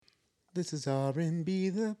This is R&B,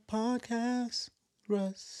 the podcast.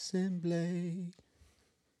 Russ and Blake.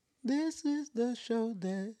 This is the show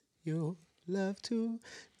that you'll love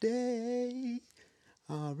today.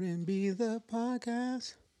 R&B, the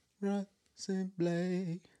podcast. Russ and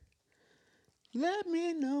Blake. Let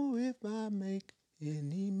me know if I make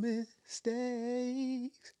any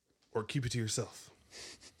mistakes. Or keep it to yourself.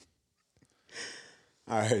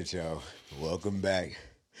 All right, y'all. Welcome back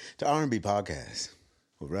to R&B Podcast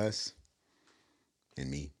with Russ and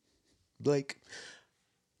me, Blake.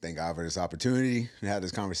 Thank God for this opportunity to have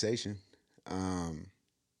this conversation.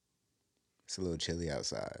 It's a little chilly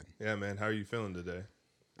outside. Yeah, man. How are you feeling today?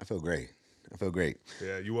 I feel great.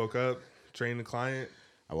 Yeah, you woke up, trained the client.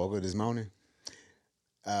 I woke up this morning.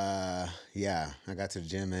 Yeah, I got to the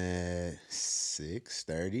gym at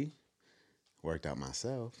 6:30. Worked out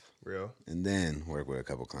myself. Real. And then worked with a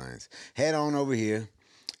couple clients. Head on over here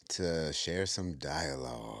to share some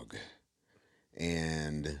dialogue.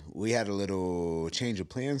 And we had a little change of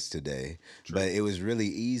plans today, but it was really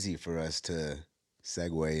easy for us to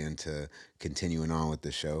segue into continuing on with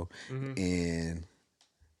the show. And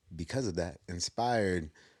because of that,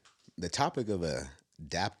 inspired the topic of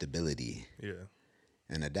adaptability. Yeah.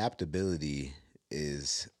 And adaptability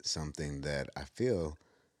is something that I feel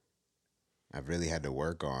I've really had to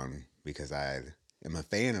work on because I am a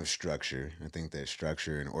fan of structure. I think that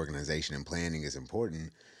structure and organization and planning is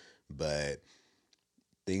important, but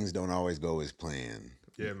things don't always go as planned.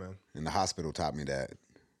 Yeah, man. And the hospital taught me that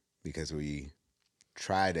because we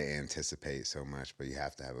try to anticipate so much, but you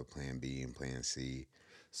have to have a plan B and plan C.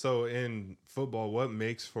 So in football, what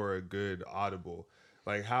makes for a good audible?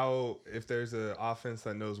 Like how, if there's an offense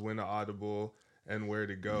that knows when to audible and where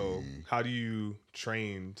to go, how do you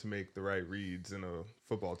train to make the right reads in a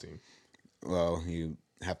football team? Well, you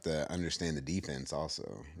have to understand the defense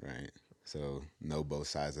also, right? So know both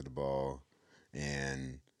sides of the ball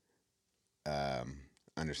and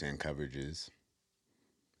understand coverages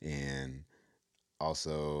and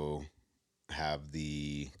also have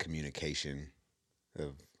the communication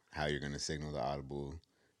of how you're going to signal the audible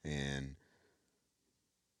and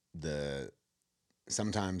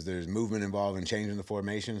sometimes there's movement involved in changing the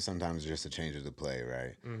formation. Sometimes it's just a change of the play,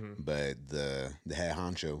 right? But the head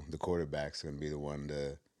honcho, the quarterback's going to be the one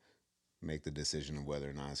to make the decision of whether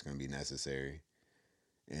or not it's going to be necessary.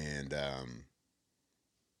 And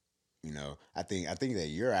I think that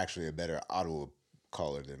you're actually a better audible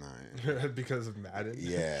caller than I am. Because of Madden?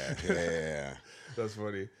 Yeah. That's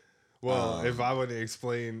funny. Well, if I were to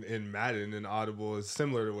explain in Madden, an audible is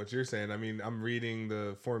similar to what you're saying. I mean, I'm reading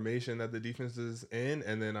the formation that the defense is in,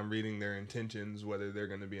 and then I'm reading their intentions, whether they're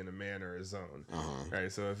going to be in a man or a zone.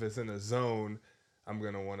 Right? So if it's in a zone, I'm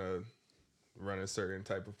going to want to run a certain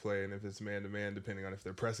type of play, and if it's man-to-man, depending on if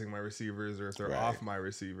they're pressing my receivers or if they're off my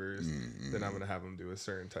receivers, then I'm going to have them do a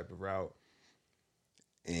certain type of route.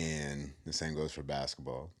 And the same goes for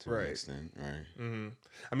basketball to an extent, right?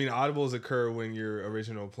 I mean, audibles occur when your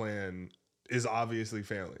original plan is obviously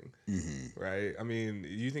failing, right? I mean,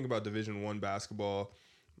 you think about Division I basketball,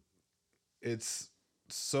 it's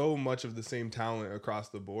so much of the same talent across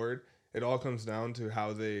the board. It all comes down to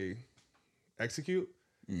how they execute.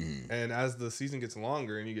 And as the season gets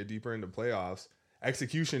longer and you get deeper into playoffs,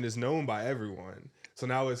 execution is known by everyone. So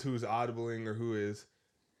now it's who's audibling or who is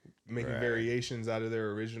making variations out of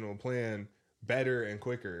their original plan better and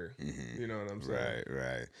quicker. You know what I'm saying?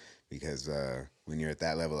 Right. Because when you're at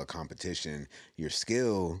that level of competition, your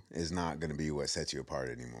skill is not going to be what sets you apart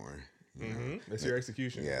anymore. You know? It's your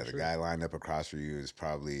execution. Yeah, the guy lined up across from you is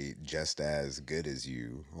probably just as good as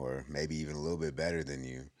you, or maybe even a little bit better than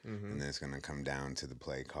you. And then it's going to come down to the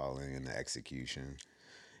play calling and the execution.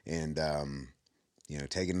 And,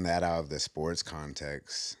 taking that out of the sports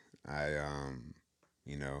context, I,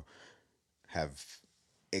 have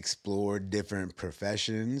explored different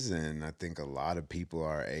professions, and I think a lot of people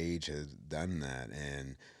our age have done that.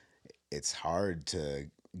 And it's hard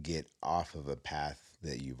to get off of a path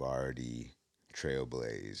that you've already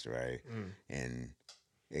trailblazed, right? And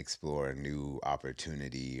explore a new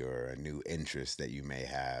opportunity or a new interest that you may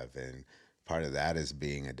have. And part of that is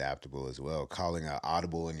being adaptable as well, calling an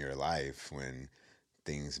audible in your life when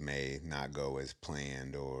things may not go as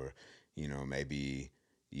planned, or, maybe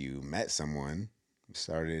you met someone,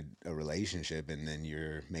 started a relationship, and then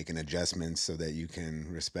you're making adjustments so that you can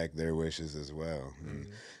respect their wishes as well.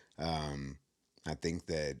 And I think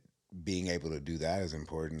that being able to do that is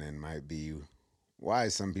important and might be why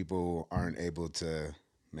some people aren't able to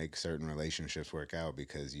make certain relationships work out,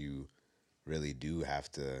 because you really do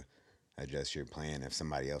have to adjust your plan if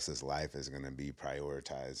somebody else's life is going to be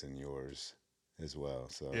prioritized in yours as well.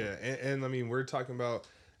 So yeah, and I mean, we're talking about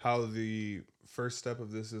how the first step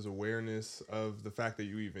of this is awareness of the fact that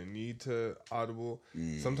you even need to audible.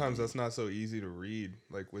 Sometimes that's not so easy to read,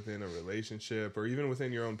 like within a relationship or even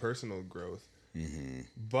within your own personal growth.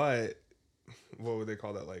 But what would they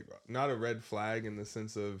call that? Like, not a red flag in the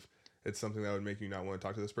sense of it's something that would make you not want to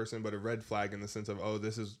talk to this person, but a red flag in the sense of, oh,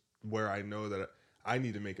 this is where I know that I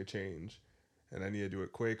need to make a change and I need to do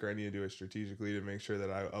it quick, or I need to do it strategically to make sure that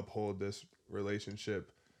I uphold this relationship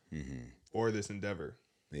or this endeavor.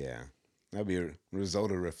 Yeah. That'll be a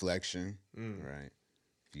result of reflection, right?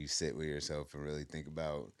 If you sit with yourself and really think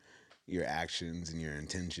about your actions and your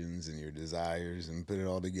intentions and your desires and put it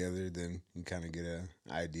all together, then you kind of get an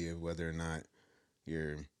idea of whether or not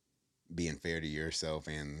you're being fair to yourself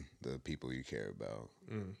and the people you care about.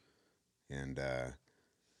 And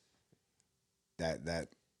that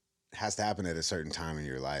has to happen at a certain time in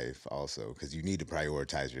your life also, because you need to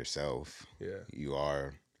prioritize yourself. Yeah. You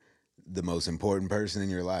are the most important person in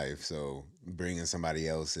your life, so bringing somebody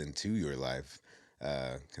else into your life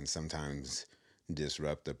can sometimes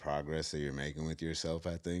disrupt the progress that you're making with yourself,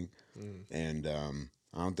 I think. And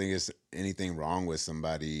I don't think it's anything wrong with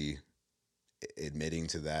somebody admitting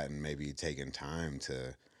to that and maybe taking time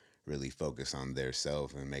to really focus on their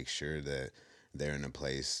self and make sure that they're in a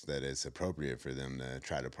place that it's appropriate for them to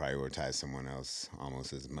try to prioritize someone else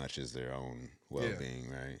almost as much as their own well-being,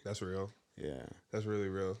 right? That's real. Yeah. That's really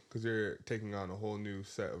real, because you're taking on a whole new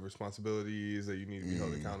set of responsibilities that you need to be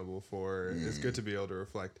held accountable for. It's good to be able to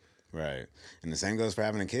reflect. Right. And the same goes for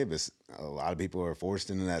having a kid, but a lot of people are forced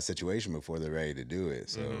into that situation before they're ready to do it.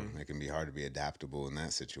 So it can be hard to be adaptable in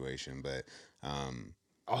that situation. But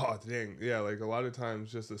Oh, dang. Yeah, like a lot of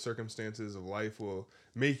times just the circumstances of life will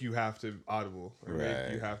make you have to audible or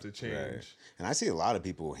make you have to change. Right. And I see a lot of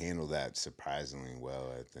people handle that surprisingly well,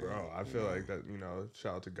 I think. Bro, I feel like that,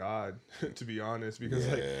 shout out to God, to be honest, because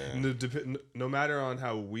like no matter on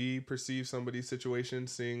how we perceive somebody's situation,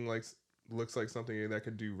 seeing like looks like something that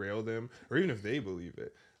could derail them, or even if they believe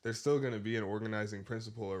it, there's still going to be an organizing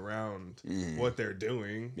principle around what they're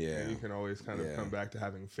doing. Yeah. And you can always kind of come back to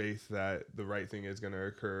having faith that the right thing is going to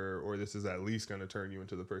occur, or this is at least going to turn you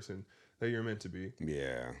into the person that you're meant to be.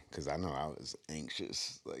 Yeah, because I know I was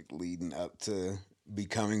anxious, like leading up to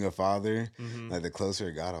becoming a father. Like the closer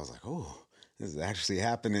it got, I was like, oh, this is actually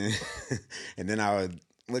happening. And then I would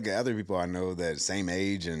look at other people I know that same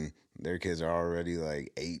age and their kids are already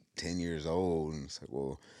like 8-10 years old. And it's like,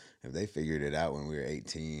 well, if they figured it out when we were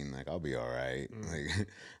 18, like I'll be all right. Like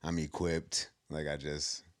I'm equipped. Like I'm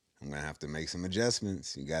going to have to make some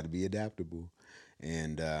adjustments. You got to be adaptable.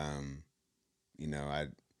 And,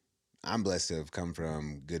 I'm blessed to have come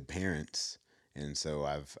from good parents. And so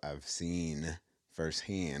I've seen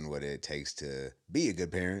firsthand what it takes to be a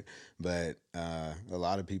good parent. But a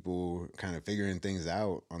lot of people kind of figuring things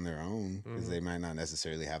out on their own because they might not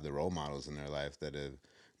necessarily have the role models in their life that have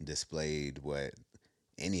displayed what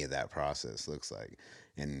any of that process looks like.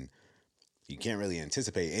 And you can't really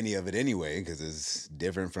anticipate any of it anyway because it's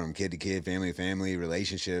different from kid to kid, family to family,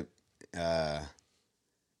 relationship.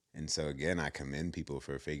 And so again, I commend people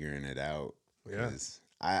for figuring it out. Yeah.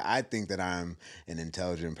 I think that I'm an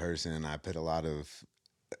intelligent person. I put a lot of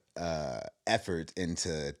effort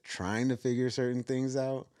into trying to figure certain things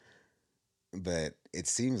out. But it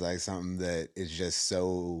seems like something that is just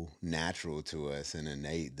so natural to us and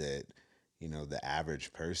innate that, the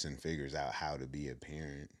average person figures out how to be a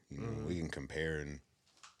parent. We can compare and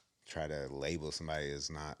try to label somebody as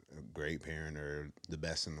not a great parent or the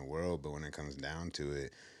best in the world. But when it comes down to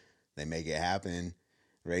it, they make it happen,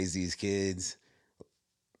 raise these kids,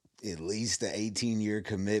 at least an 18-year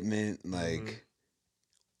commitment. Like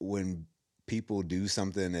when people do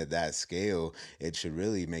something at that scale, it should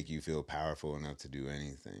really make you feel powerful enough to do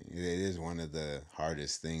anything. It is one of the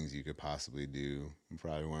hardest things you could possibly do.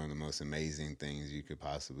 Probably one of the most amazing things you could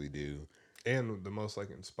possibly do. And the most like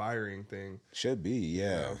inspiring thing. Should be,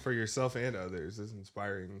 yeah. For yourself and others is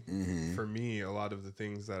inspiring. For me, a lot of the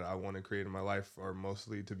things that I want to create in my life are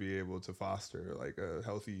mostly to be able to foster like a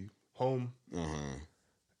healthy home.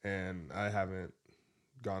 And I haven't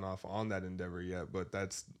gone off on that endeavor yet, but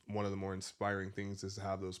that's one of the more inspiring things is to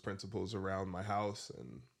have those principles around my house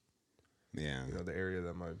and the area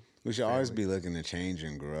that we should always be looking to change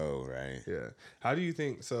and grow, right? Yeah. How do you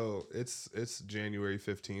think? So it's January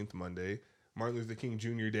 15th, Monday, Martin Luther King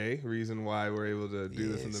Jr. Day. Reason why we're able to do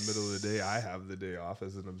this in the middle of the day. I have the day off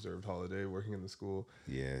as an observed holiday, working in the school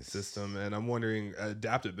system, and I'm wondering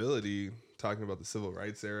adaptability. Talking about the civil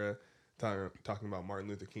rights era, talking about Martin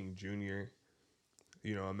Luther King Jr.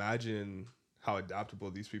 Imagine how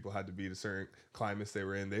adaptable these people had to be to certain climates they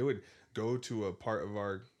were in. They would go to a part of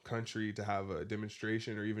our country to have a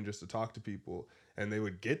demonstration or even just to talk to people, and they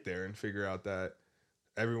would get there and figure out that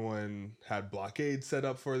everyone had blockades set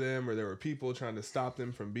up for them, or there were people trying to stop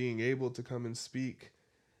them from being able to come and speak,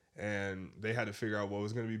 and they had to figure out what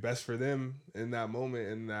was going to be best for them in that moment,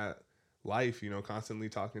 in that life, constantly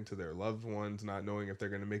talking to their loved ones, not knowing if they're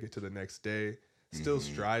going to make it to the next day, still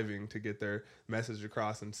striving to get their message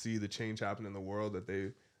across and see the change happen in the world that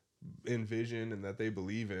they envision and that they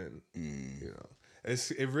believe in.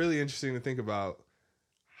 It's really interesting to think about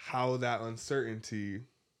how that uncertainty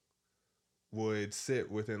would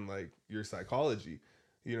sit within like your psychology,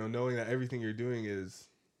 knowing that everything you're doing is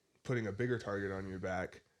putting a bigger target on your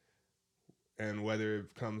back, and whether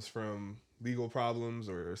it comes from legal problems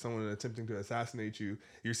or someone attempting to assassinate you,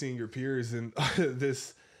 you're seeing your peers in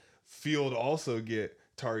this field also get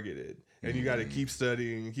targeted, and you got to keep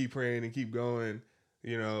studying and keep praying and keep going.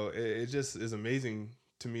 It just is amazing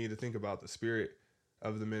to me to think about the spirit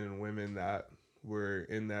of the men and women that were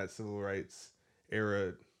in that civil rights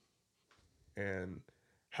era and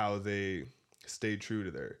how they stayed true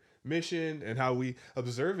to their mission and how we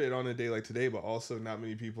observe it on a day like today, but also not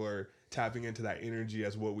many people are tapping into that energy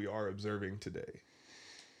as what we are observing today.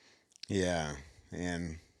 Yeah.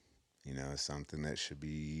 And, it's something that should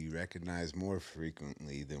be recognized more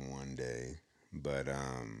frequently than one day. But,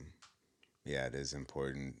 yeah, it is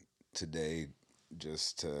important today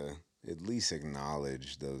just to at least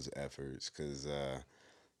acknowledge those efforts, because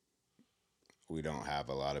we don't have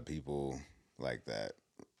a lot of people like that.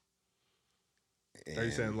 Are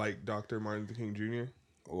you saying like Dr. Martin Luther King Jr.?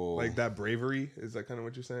 Well, like that bravery? Is that kind of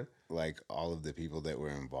what you're saying? Like all of the people that were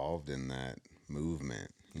involved in that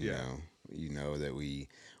movement, you know that we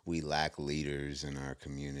lack leaders in our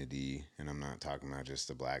community, and I'm not talking about just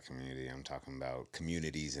the Black community. I'm talking about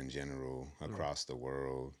communities in general across the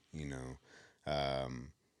world.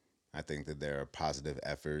 I think that there are positive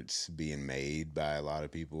efforts being made by a lot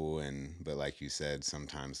of people, but like you said,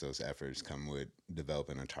 sometimes those efforts come with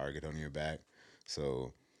developing a target on your back.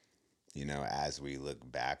 So, as we look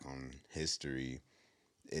back on history,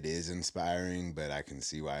 it is inspiring, but I can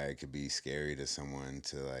see why it could be scary to someone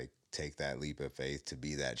to like take that leap of faith to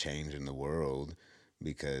be that change in the world,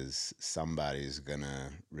 because somebody's gonna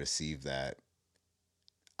receive that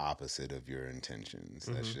opposite of your intentions.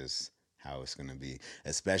 That's just how it's gonna be,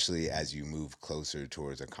 especially as you move closer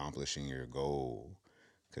towards accomplishing your goal,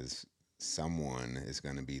 because someone is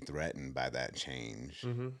gonna be threatened by that change.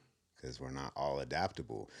 Because we're not all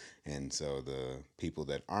adaptable. And so the people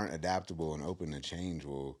that aren't adaptable and open to change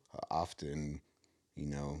will often,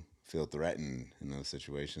 feel threatened in those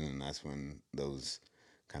situations. And that's when those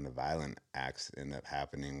kind of violent acts end up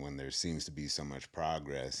happening, when there seems to be so much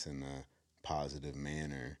progress in a positive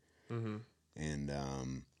manner. And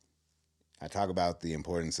I talk about the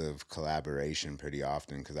importance of collaboration pretty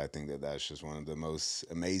often, because I think that that's just one of the most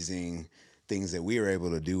amazing things that we are able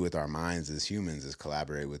to do with our minds as humans, is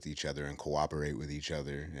collaborate with each other and cooperate with each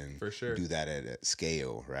other, and for sure do that at a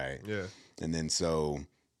scale, right? Yeah. And then so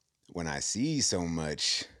when I see so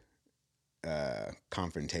much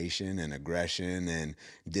confrontation and aggression and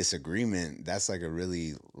disagreement, that's like a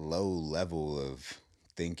really low level of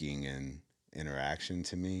thinking and interaction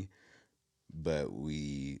to me. But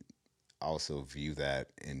we also view that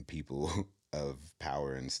in people of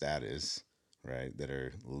power and status, right, that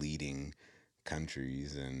are leading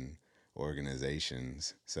countries and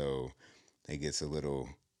organizations. So it gets a little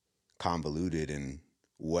convoluted in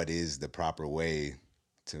what is the proper way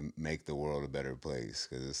to make the world a better place,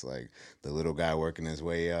 because it's like the little guy working his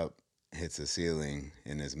way up hits a ceiling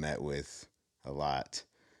and is met with a lot.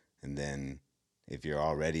 And then if you're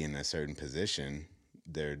already in a certain position,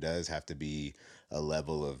 there does have to be a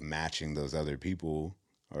level of matching those other people,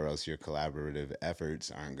 or else your collaborative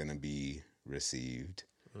efforts aren't going to be received.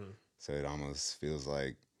 So it almost feels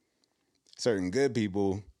like certain good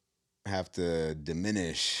people have to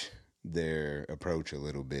diminish their approach a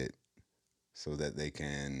little bit so that they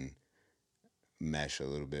can mesh a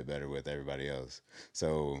little bit better with everybody else.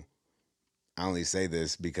 So I only say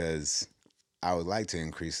this because I would like to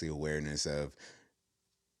increase the awareness of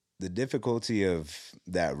the difficulty of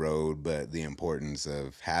that road, but the importance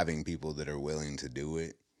of having people that are willing to do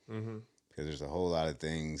it. Because there's a whole lot of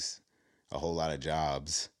things, a whole lot of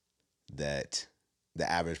jobs that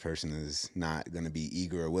the average person is not going to be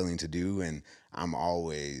eager or willing to do. And I'm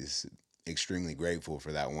always extremely grateful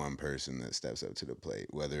for that one person that steps up to the plate,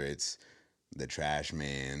 whether it's the trash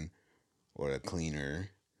man or the cleaner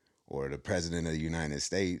or the president of the United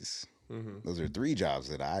States. Those are three jobs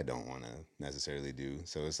that I don't want to necessarily do.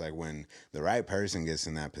 So it's like when the right person gets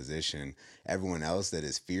in that position, everyone else that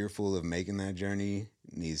is fearful of making that journey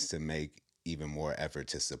needs to make even more effort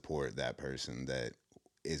to support that person that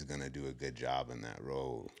is going to do a good job in that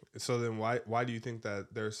role. So then why do you think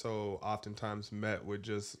that they're so oftentimes met with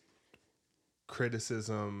just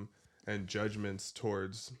criticism and judgments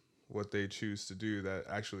towards what they choose to do that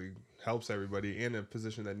actually helps everybody in a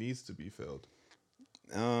position that needs to be filled?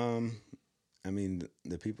 I mean,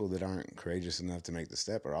 the people that aren't courageous enough to make the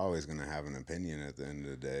step are always going to have an opinion at the end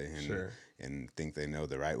of the day, and Sure. and think they know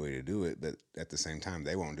the right way to do it. But at the same time,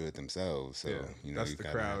 they won't do it themselves. So Yeah, you know, that's you the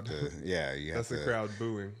kind of have crowd. to, yeah, you have That's the to crowd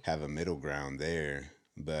booing. have a middle ground there.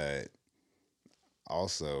 But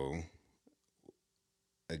also,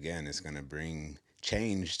 again, it's going to bring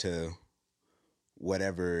change to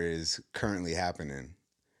whatever is currently happening.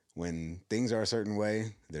 When things are a certain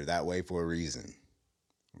way, they're that way for a reason,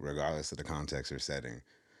 regardless of the context or setting.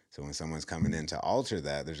 So when someone's coming in to alter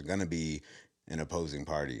that, there's going to be an opposing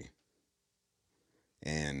party.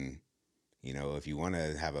 And, you know, if you want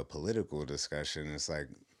to have a political discussion, it's like,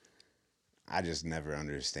 I just never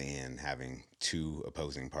understand having two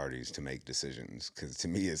opposing parties to make decisions, because to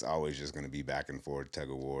me, it's always just going to be back and forth, tug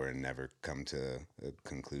of war, and never come to a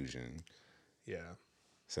conclusion. Yeah.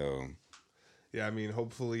 So, Yeah, I mean,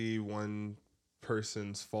 hopefully one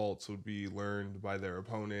person's faults would be learned by their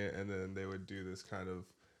opponent, and then they would do this kind of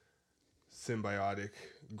symbiotic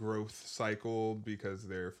growth cycle because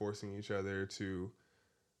they're forcing each other to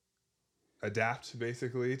adapt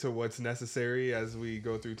basically to what's necessary as we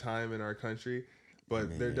go through time in our country.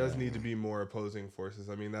 But there does need to be more opposing forces.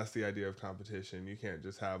 I mean, that's the idea of competition. You can't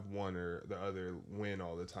just have one or the other win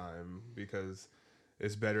all the time, because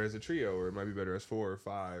it's better as a trio, or it might be better as 4 or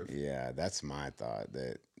 5. yeah, that's my thought,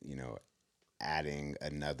 that, you know, adding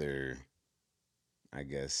another, I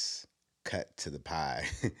guess, cut to the pie.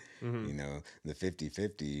 Mm-hmm. You know, the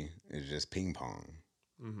 50-50 is just ping pong.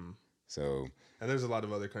 Mm-hmm. So, And there's a lot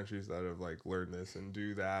of other countries that have like learned this and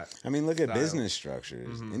do that. I mean, look at style. business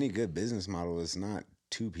structures. Mhm. Any good business model is not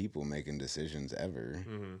two people making decisions ever.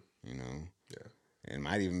 Mm-hmm. You know, Yeah. it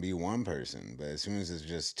might even be one person, but as soon as it's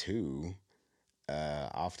just two,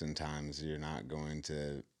 oftentimes you're not going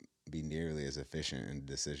to be nearly as efficient in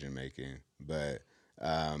decision making. But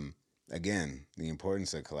again, the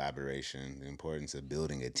importance of collaboration, the importance of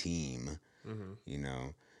building a team. Mm-hmm. You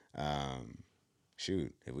know,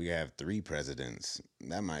 shoot, if we have 3 presidents,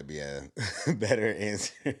 that might be a better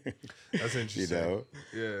answer. That's interesting. You know,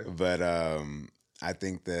 Yeah. but I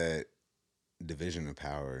think that division of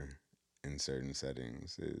power in certain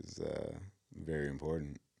settings is very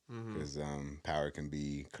important, Mm-hmm. because power can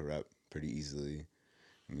be corrupt pretty easily.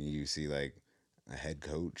 I mean, you see like a head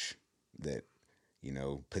coach that, you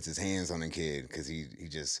know, puts his hands on a kid because he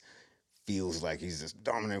just feels like he's this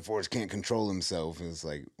dominant force, can't control himself. And it's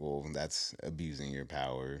like, well, that's abusing your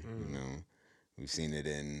power. You know, we've seen it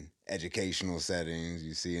in educational settings.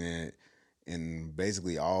 You've seen it in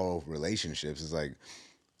basically all relationships. It's like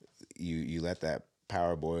you let that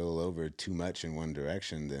power boil over too much in one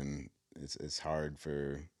direction, then it's hard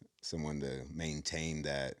for someone to maintain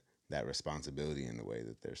that responsibility in the way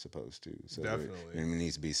that they're supposed to. So Definitely. there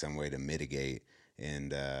needs to be some way to mitigate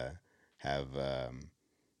and have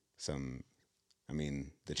some. I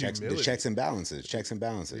mean, the Humility. checks and balances,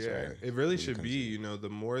 Yeah. right? It really When it should comes be, to- you know, the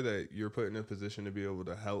more that you're put in a position to be able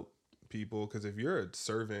to help people, because if you're a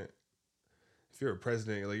servant, if you're a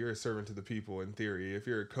president, like, you're a servant to the people in theory. If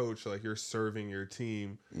you're a coach, like, you're serving your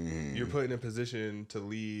team. Mhm. You're put in a position to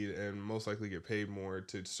lead and most likely get paid more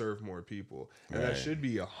to serve more people. And that Right. should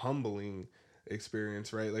be a humbling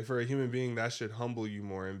experience, right? Like, for a human being, that should humble you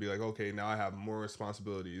more and be like, okay, now I have more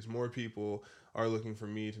responsibilities. More people are looking for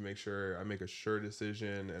me to make sure I make a sure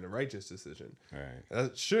decision and a righteous decision. Right.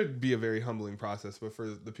 That should be a very humbling process. But for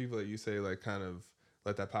the people that you say, like, kind of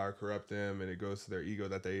let that power corrupt them and it goes to their ego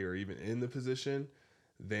that they are even in the position,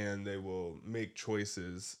 then they will make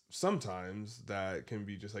choices sometimes that can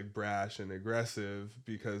be just like brash and aggressive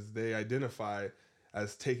because they identify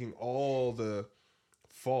as taking all the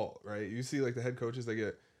fault, right? You see like the head coaches, they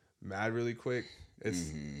get mad really quick.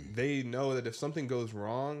 It's they know that if something goes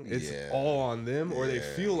wrong, it's Yeah. all on them, or they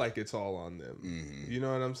Yeah. feel like it's all on them. You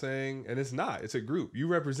know what I'm saying? And it's not. It's a group. You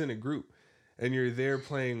represent a group, and you're there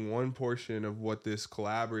playing one portion of what this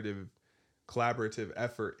collaborative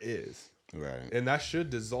effort is. Right. And that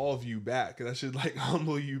should dissolve you back. That should like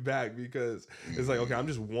humble you back, because it's like, okay, I'm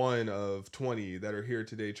just one of 20 that are here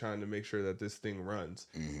today trying to make sure that this thing runs.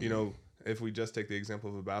 You know, if we just take the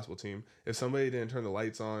example of a basketball team, if somebody didn't turn the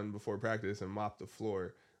lights on before practice and mop the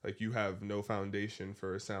floor, like, you have no foundation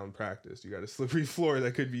for a sound practice. You got a slippery floor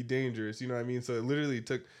that could be dangerous. You know what I mean? So it literally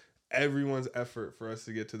took everyone's effort for us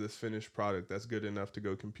to get to this finished product that's good enough to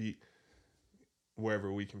go compete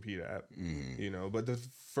wherever we compete at, Mm-hmm. you know. But the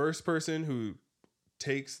first person who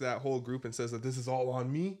takes that whole group and says that this is all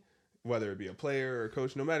on me, whether it be a player or a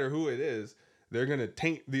coach, no matter who it is, they're gonna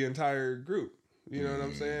taint the entire group. You know what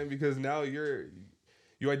I'm saying? Because now you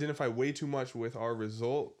identify way too much with our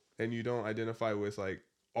result, and you don't identify with like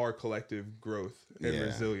our collective growth and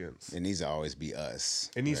resilience. It needs to always be us.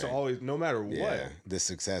 It needs to always, no matter what. The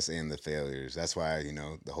success and the failures. That's why, you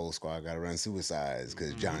know, the whole squad got to run suicides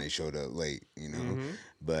because Johnny showed up late, you know.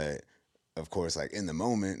 But of course, like in the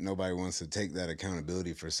moment, nobody wants to take that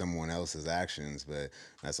accountability for someone else's actions. But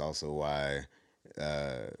that's also why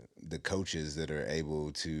the coaches that are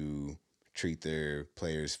able to treat their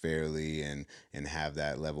players fairly and have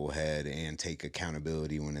that level head and take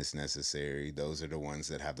accountability when it's necessary, those are the ones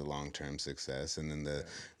that have the long-term success. And then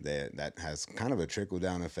that has kind of a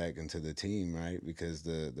trickle-down effect into the team, right? Because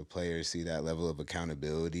the players see that level of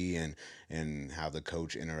accountability and how the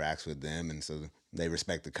coach interacts with them, and so they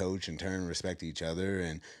respect the coach, in turn respect each other,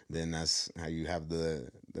 and then that's how you have the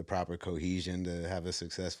proper cohesion to have a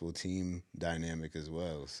successful team dynamic as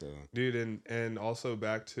well. So, dude, and also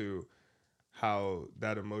back to how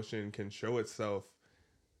that emotion can show itself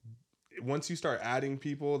once you start adding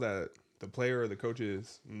people that the player or the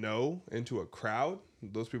coaches know into a crowd.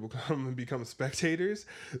 Those people come and become spectators.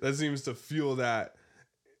 That seems to fuel that,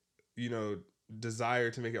 you know,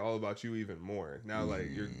 desire to make it all about you even more. Now, like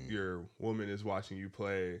your woman is watching you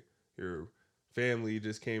play, your family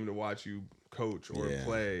just came to watch you coach or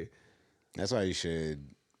play. That's why you should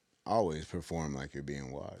always perform like you're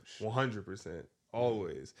being watched. 100%.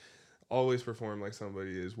 Always perform like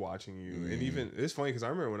somebody is watching you. And even, it's funny because I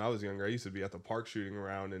remember when I was younger, I used to be at the park shooting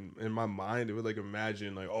around, and in my mind, it would like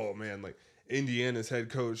imagine like, oh man, like Indiana's head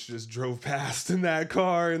coach just drove past in that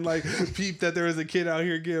car and like peeped that there was a kid out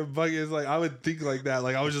here getting buckets. Like I would think like that.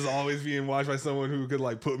 Like I was just always being watched by someone who could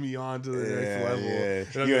like put me on to the next level.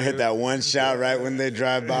 Yeah. You'll hit that one shot right when they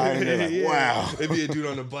drive by and they're like, wow. It'd be a dude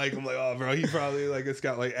on a bike. I'm like, oh bro, he probably like a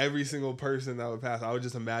scout. Like every single person that would pass, I would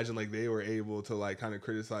just imagine like they were able to like kind of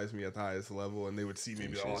criticize me at the highest level, and they would see me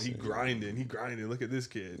and be like, oh, he grinding. Look at this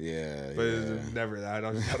kid. But it's never that.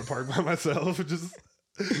 I just got to park by myself. Just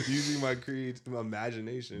using my creative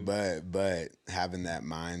imagination. But having that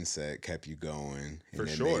mindset kept you going, and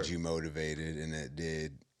it made you motivated, and it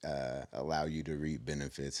did allow you to reap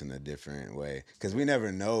benefits in a different way. Because we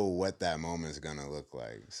never know what that moment's gonna look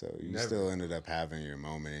like. So you still ended up having your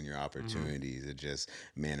moment and your opportunities. It just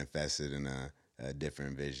manifested in a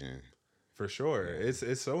different vision. For sure.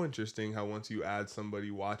 It's so interesting how once you add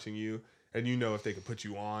somebody watching you, and you know if they could put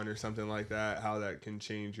you on or something like that, how that can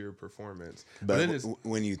change your performance. But then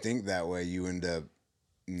when you think that way, you end up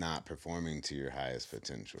not performing to your highest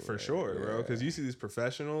potential. For sure, bro. Because you see these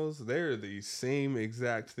professionals, they're the same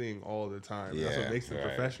exact thing all the time. That's what makes them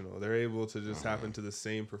professional. They're able to just happen to the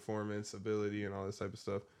same performance, ability, and all this type of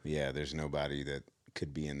stuff. Yeah, there's nobody that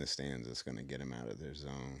could be in the stands that's going to get them out of their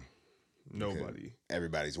zone. Nobody.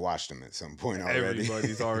 Everybody's watched them at some point already.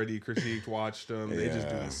 Everybody's already critiqued, watched them. They just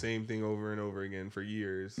do the same thing over and over again for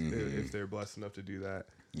years if they're blessed enough to do that.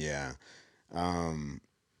 Yeah.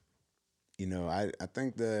 You know, I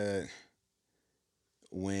think that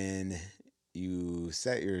when you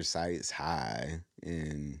set your sights high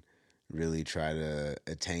and really try to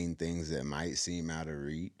attain things that might seem out of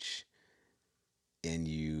reach, and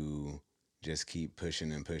you just keep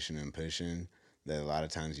pushing and pushing and pushing, that a lot of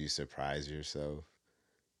times you surprise yourself.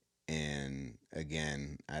 And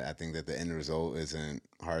again, I think that the end result isn't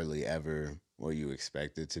hardly ever what you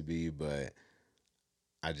expect it to be, but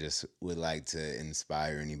I just would like to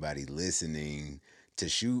inspire anybody listening to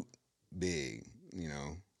shoot big, you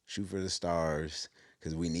know, shoot for the stars,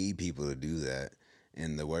 because we need people to do that.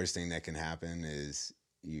 And the worst thing that can happen is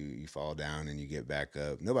you fall down and you get back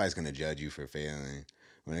up. Nobody's going to judge you for failing.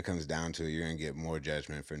 When it comes down to it, you're going to get more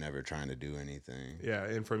judgment for never trying to do anything. Yeah,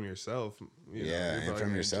 and from yourself. And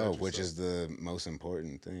from yourself, which is the most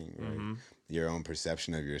important thing, right? Your own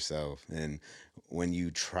perception of yourself. And when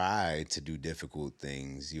you try to do difficult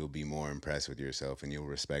things, you'll be more impressed with yourself and you'll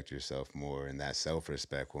respect yourself more. And that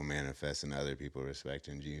self-respect will manifest in other people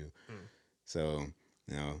respecting you. So,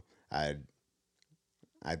 you know,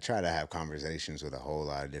 I try to have conversations with a whole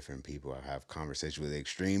lot of different people. I have conversations with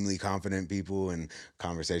extremely confident people and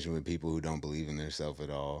conversations with people who don't believe in themselves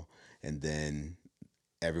at all. And then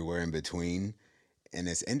everywhere in between. And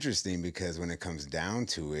it's interesting because when it comes down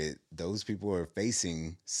to it, those people are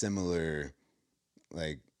facing similar,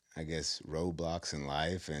 like, I guess, roadblocks in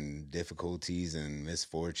life and difficulties and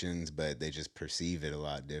misfortunes, but they just perceive it a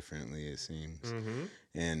lot differently, it seems.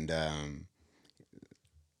 And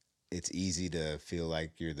it's easy to feel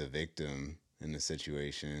like you're the victim in the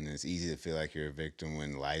situation. It's easy to feel like you're a victim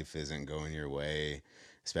when life isn't going your way,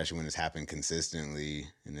 especially when it's happened consistently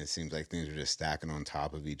and it seems like things are just stacking on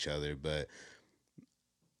top of each other. But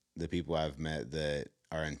the people I've met that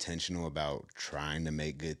are intentional about trying to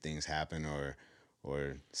make good things happen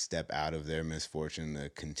or step out of their misfortune to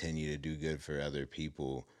continue to do good for other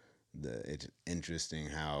people, it's interesting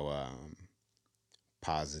how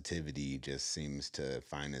positivity just seems to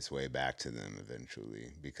find its way back to them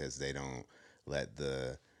eventually because they don't let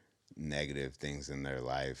the negative things in their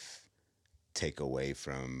life take away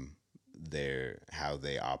from their how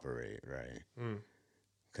they operate, right? Mm.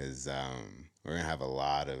 Because we're gonna have a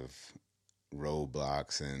lot of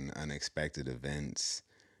roadblocks and unexpected events,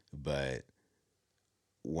 but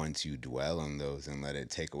once you dwell on those and let it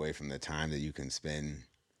take away from the time that you can spend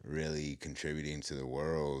really contributing to the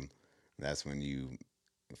world, that's when you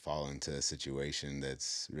fall into a situation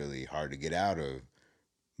that's really hard to get out of.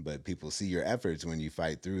 But people see your efforts when you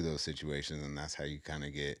fight through those situations, and that's how you kind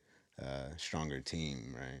of get a stronger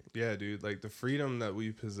team, right? Yeah, dude. Like the freedom that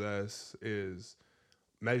we possess is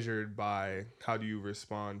measured by how do you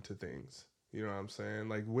respond to things. You know what I'm saying?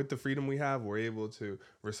 Like with the freedom we have, we're able to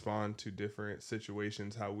respond to different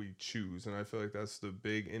situations how we choose. And I feel like that's the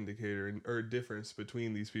big indicator or difference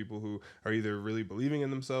between these people who are either really believing in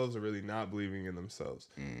themselves or really not believing in themselves.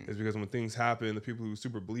 Is because when things happen, the people who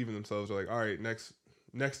super believe in themselves are like, all right, next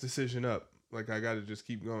decision up. Like I got to just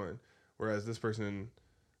keep going. Whereas this person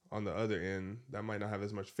on the other end that might not have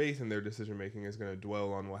as much faith in their decision making is going to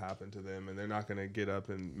dwell on what happened to them, and they're not going to get up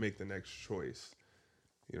and make the next choice.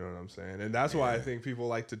 You know what I'm saying? And that's why I think people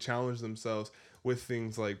like to challenge themselves with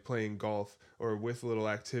things like playing golf or with little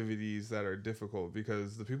activities that are difficult,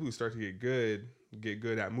 because the people who start to get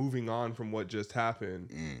good at moving on from what just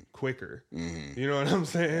happened quicker. You know what I'm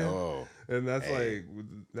saying? Oh, and that's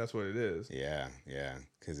that's what it is. Yeah.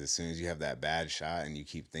 Because as soon as you have that bad shot and you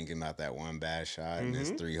keep thinking about that one bad shot, and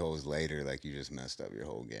it's 3 holes later, like you just messed up your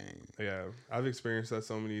whole game. Yeah, I've experienced that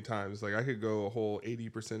so many times. Like I could go a whole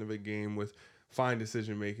 80% of a game with fine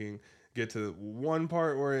decision making, get to one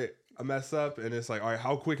part where I mess up, and it's like, all right,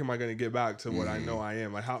 how quick am I going to get back to what I know I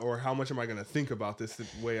am? Like how much am I going to think about this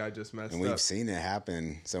way I just messed up? And we've seen it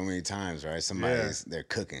happen so many times, right? They're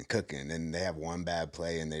cooking, and they have one bad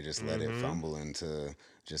play and they just let it fumble into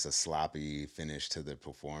just a sloppy finish to the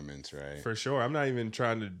performance, right? For sure. I'm not even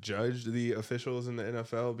trying to judge the officials in the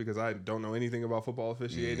NFL because I don't know anything about football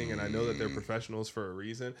officiating, and I know that they're professionals for a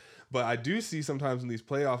reason. But I do see sometimes in these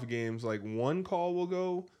playoff games, like one call will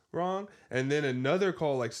go wrong and then another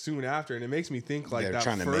call like soon after, and it makes me think like they're that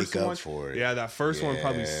trying to first make up one for it. Yeah, that first one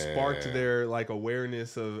probably sparked their like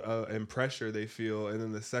awareness of and pressure they feel, and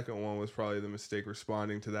then the second one was probably the mistake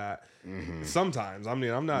responding to that. Sometimes, I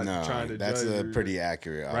mean, I'm not trying to that's judge a pretty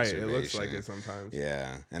accurate observation. Right, it looks like it sometimes.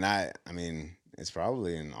 Yeah, and I mean it's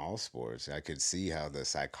probably in all sports. I could see how the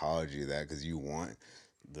psychology of that, because you want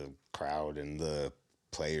the crowd and the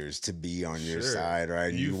players to be on your side,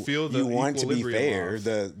 right? You feel the you want to be fair. Off.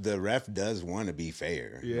 The ref does want to be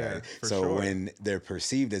fair. Yeah. Right? For so sure. when they're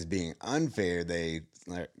perceived as being unfair, they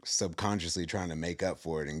like subconsciously trying to make up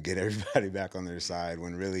for it and get everybody back on their side,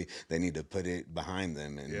 when really they need to put it behind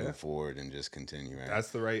them and move forward and just continue. Right? That's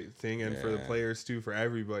the right thing, and for the players too, for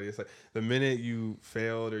everybody. It's like the minute you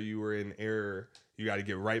failed or you were in error, you got to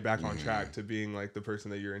get right back on track to being like the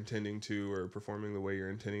person that you're intending to, or performing the way you're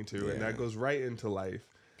intending to, and that goes right into life.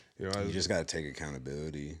 You know, you just got to take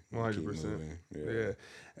accountability. 100%. Yeah.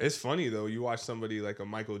 It's funny though. You watch somebody like a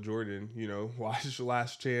Michael Jordan, you know, watch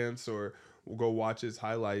Last Chance or go watch his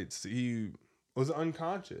highlights. He was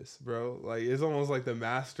unconscious, bro. Like it's almost like the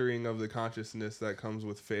mastering of the consciousness that comes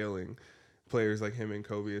with failing. Players like him and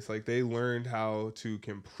Kobe, it's like they learned how to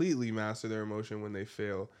completely master their emotion when they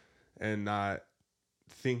fail, and not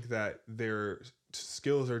think that their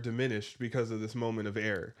skills are diminished because of this moment of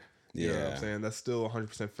error. You know what I'm saying? That's still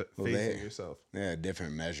 100% faith in yourself. They have a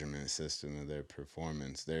different measurement system of their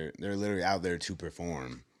performance. They're literally out there to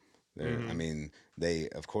perform. I mean, they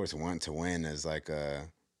of course want to win as like a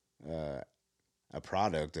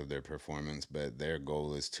product of their performance, but their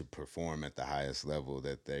goal is to perform at the highest level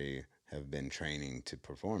that they have been training to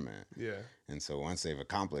perform at. Yeah. And so once they've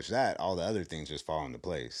accomplished that, all the other things just fall into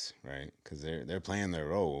place, right? Because they're playing their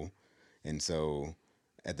role, and so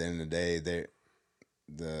at the end of the day,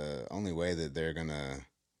 the only way that they're gonna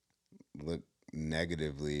look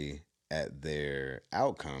negatively at their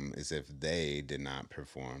outcome is if they did not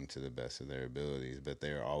perform to the best of their abilities, but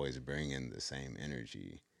they're always bringing the same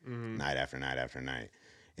energy night after night after night.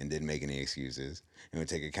 and didn't make any excuses and would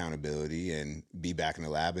take accountability and be back in the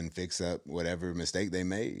lab and fix up whatever mistake they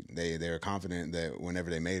made. They were confident that whenever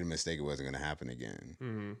they made a mistake, it wasn't going to happen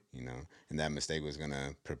again, you know, and that mistake was going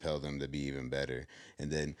to propel them to be even better.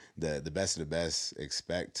 And then the best of the best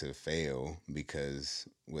expect to fail, because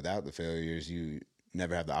without the failures, you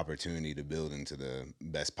never have the opportunity to build into the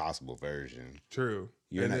best possible version. True.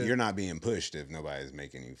 You're not being pushed if nobody's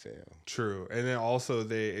making you fail. True. And then also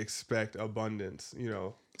they expect abundance, you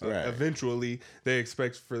know. Right. Eventually they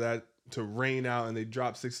expect for that to rain out and they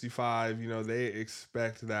drop 65, you know, they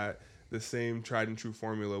expect that the same tried and true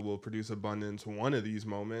formula will produce abundance one of these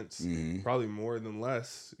moments, probably more than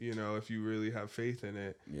less, you know, if you really have faith in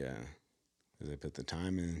it. Yeah. Because they put the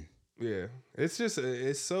time in. Yeah. It's just,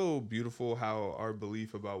 it's so beautiful how our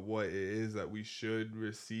belief about what it is that we should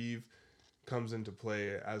receive comes into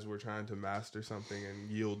play as we're trying to master something and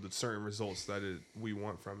yield the certain results that we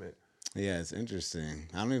want from it. Yeah, it's interesting.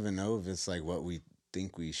 I don't even know if it's like what we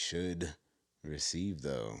think we should receive,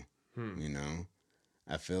 though. You know,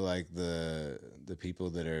 I feel like the people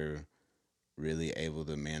that are really able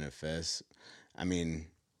to manifest, I mean,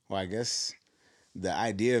 well, I guess the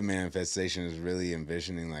idea of manifestation is really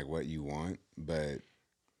envisioning like what you want, but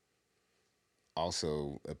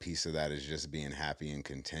also a piece of that is just being happy and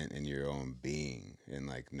content in your own being and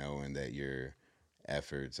like knowing that your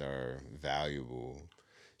efforts are valuable.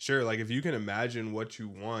 Sure, like if you can imagine what you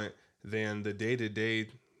want, then the day-to-day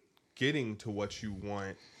getting to what you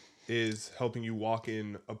want is helping you walk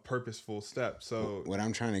in a purposeful step. So what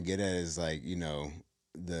I'm trying to get at is like, you know,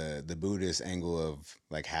 the Buddhist angle of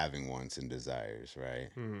like having wants and desires, right?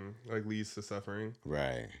 like leads to suffering.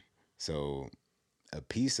 Right. So a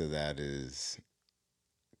piece of that is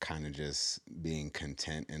kind of just being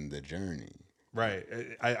content in the journey. Right.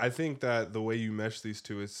 I think that the way you mesh these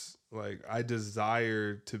two is like, I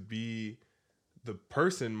desire to be the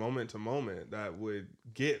person moment to moment that would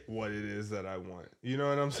get what it is that I want. You know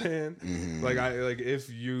what I'm saying? Like if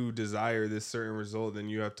you desire this certain result, then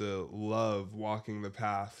you have to love walking the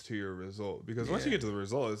path to your result, because once you get to the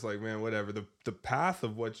result, it's like, man, whatever, the path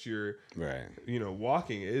of what you're you know,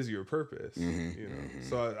 walking is your purpose. You know?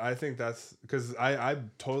 So I think that's because I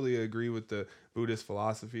totally agree with the Buddhist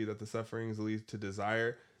philosophy that the sufferings lead to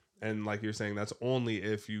desire. And like you're saying, that's only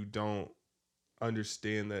if you don't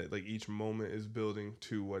understand that like each moment is building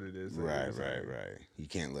to what it is. Right. You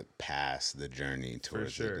can't look past the journey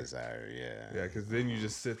towards the desire. Yeah, because then you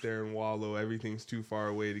just sit there and wallow. Everything's too far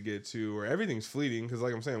away to get to, or everything's fleeting. Because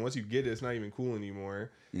like I'm saying, once you get it, it's not even cool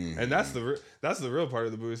anymore. And that's the real part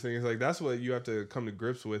of the Buddhist thing. Is like that's what you have to come to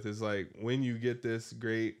grips with. Is like when you get this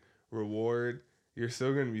great reward, you're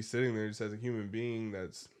still going to be sitting there just as a human being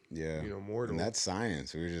that's you know, mortal. And that's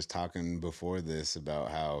science. We were just talking before this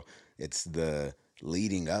about how it's the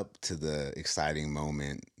leading up to the exciting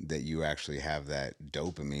moment that you actually have that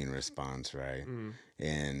dopamine response, right?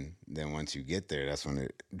 And then once you get there, that's when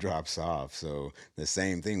it drops off. So the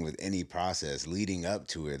same thing with any process leading up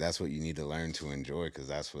to it. That's what you need to learn to enjoy, because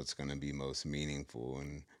that's what's going to be most meaningful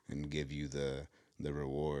and give you the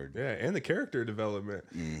reward. Yeah, and the character development.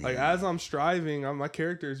 Like as I'm striving, my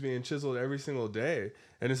character is being chiseled every single day,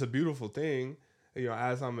 and it's a beautiful thing. You know,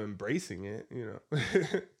 as I'm embracing it, you know.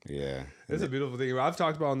 Yeah, it's a beautiful thing. I've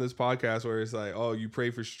talked about on this podcast where it's like, oh, you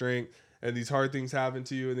pray for strength, and these hard things happen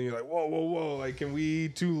to you, and then you're like, whoa, like, can we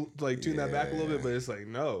tune that back a little bit? But it's like,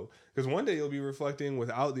 no, because one day you'll be reflecting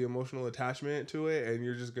without the emotional attachment to it, and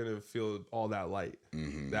you're just gonna feel all that light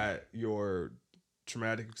that your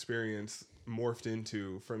traumatic experience morphed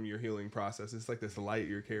into from your healing process. It's like this light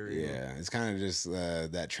you're carrying. Yeah, it's kind of just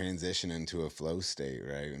that transition into a flow state,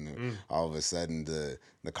 right? And all of a sudden the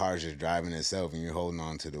car's just driving itself and you're holding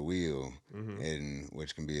on to the wheel, and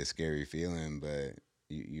which can be a scary feeling, but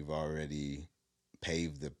you've already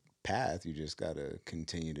paved the path. You just got to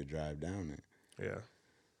continue to drive down it. Yeah.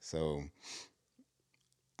 So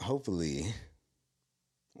hopefully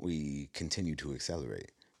we continue to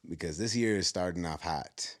accelerate, because this year is starting off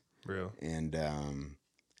hot. Real. And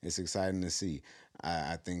it's exciting to see.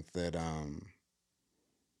 I think that,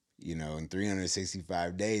 you know, in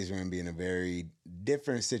 365 days, we're going to be in a very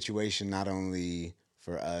different situation, not only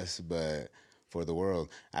for us, but for the world.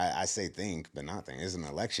 I say think, but not think. It's an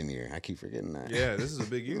election year. I keep forgetting that. Yeah, this is a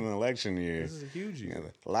big year. It's an election year. This is a huge year. You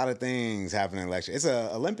know, a lot of things happen in election. It's an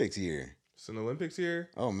Olympics year. It's an Olympics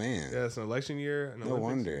year. Oh, man. Yeah, it's an election year. No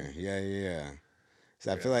wonder. Yeah.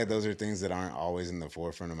 So I feel like those are things that aren't always in the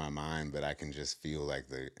forefront of my mind, but I can just feel like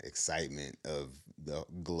the excitement of the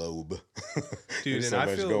globe. Dude, and so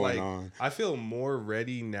I feel like I feel more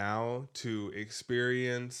ready now to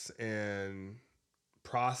experience and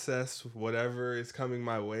process whatever is coming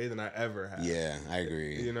my way than I ever have. Yeah, I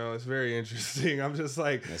agree. You know, it's very interesting. I'm just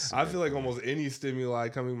like, I feel like almost any stimuli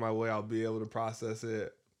coming my way, I'll be able to process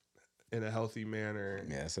it in a healthy manner.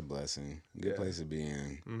 Yeah, it's a blessing. Good place to be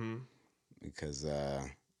in. Because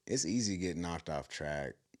it's easy to get knocked off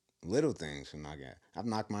track. Little things can knock out. I've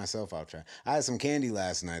knocked myself off track. I had some candy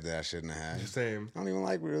last night that I shouldn't have had. Same. I don't even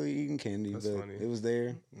like really eating candy, That's but funny. it was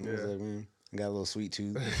there. I was like, man, I got a little sweet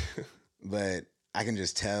tooth. But I can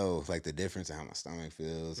just tell like the difference in how my stomach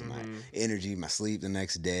feels, and my energy, my sleep the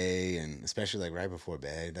next day, and especially like right before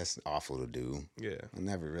bed. That's awful to do. Yeah. I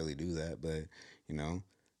never really do that, but you know,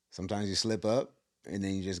 sometimes you slip up, and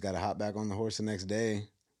then you just got to hop back on the horse the next day.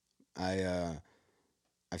 I've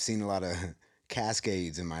seen a lot of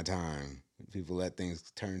cascades in my time. People let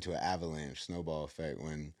things turn to an avalanche, snowball effect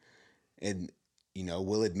when it, you know,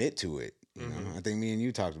 we'll admit to it. You know, I think me and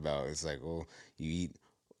you talked about it's like, well, you eat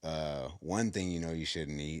one thing you know you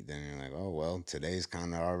shouldn't eat, then you're like, oh well, today's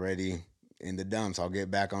kind of already in the dumps. I'll get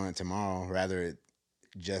back on it tomorrow. Rather it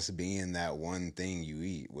just being that one thing you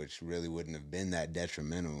eat, which really wouldn't have been that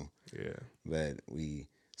detrimental. Yeah. But we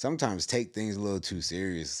sometimes take things a little too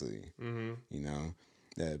seriously. You know,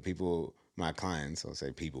 that people, my clients, I'll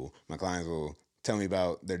say people, my clients will tell me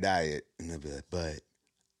about their diet, and they'll be like, but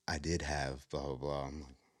I did have blah, blah, blah. I'm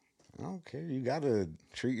like, I don't care. You got to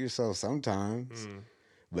treat yourself sometimes.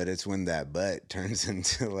 But it's when that but turns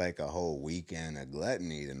into like a whole weekend of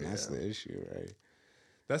gluttony, then that's the issue, right?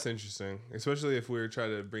 That's interesting, especially if we were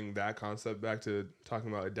trying to bring that concept back to talking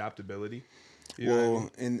about adaptability. You know what I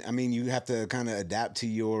mean? And I mean, you have to kind of adapt to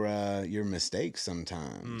your mistakes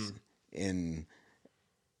sometimes. And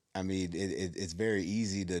I mean, it's very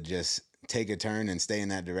easy to just take a turn and stay in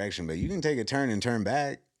that direction, but you can take a turn and turn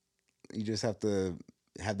back. You just have to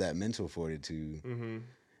have that mental fortitude.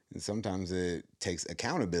 And sometimes it takes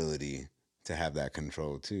accountability to have that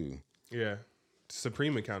control too. Yeah.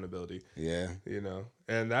 Supreme accountability. Yeah. You know,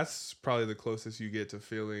 and that's probably the closest you get to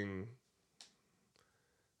feeling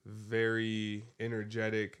very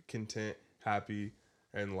energetic, content, happy,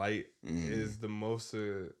 and light is the most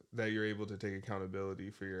that you're able to take accountability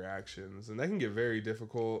for your actions. And that can get very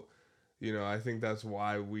difficult. You know, I think that's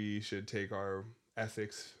why we should take our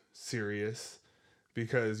ethics serious,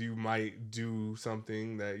 because you might do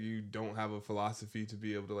something that you don't have a philosophy to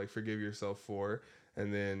be able to like forgive yourself for,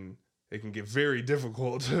 and then it can get very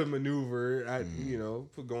difficult to maneuver at, you know,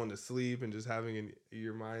 going to sleep and just having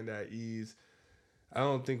your mind at ease. I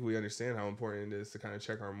don't think we understand how important it is to kind of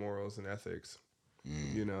check our morals and ethics,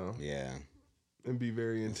 you know? Yeah. And be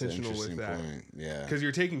very intentional with that. Point. Yeah. Because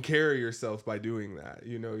you're taking care of yourself by doing that.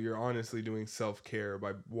 You know, you're honestly doing self-care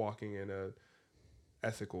by walking in a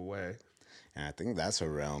ethical way. And I think that's a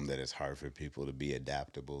realm that is hard for people to be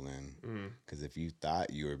adaptable in. Because if you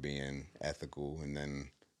thought you were being ethical and then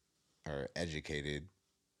are educated,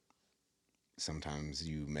 sometimes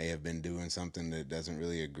you may have been doing something that doesn't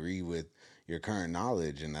really agree with your current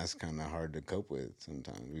knowledge, and that's kind of hard to cope with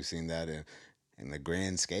sometimes. We've seen that in the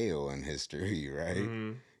grand scale in history, right?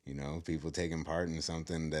 You know, people taking part in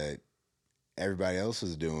something that everybody else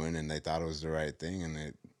was doing and they thought it was the right thing, and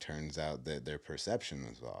it turns out that their perception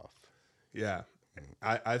was off. Yeah.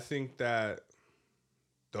 I think that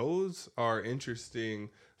those are interesting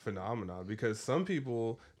phenomena, because some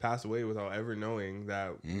people pass away without ever knowing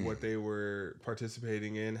that what they were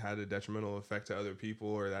participating in had a detrimental effect to other people,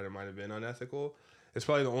 or that it might have been unethical. It's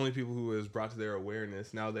probably the only people who is brought to their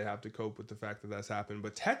awareness. Now they have to cope with the fact that that's happened.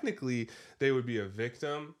 But technically, they would be a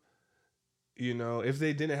victim, you know, if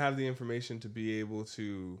they didn't have the information to be able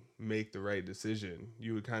to make the right decision.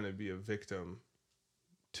 You would kind of be a victim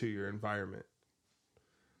to your environment.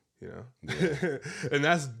 You know, and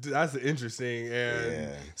that's interesting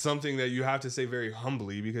and something that you have to say very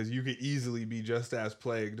humbly, because you could easily be just as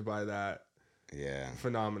plagued by that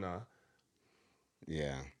phenomena.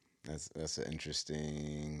 Yeah, that's an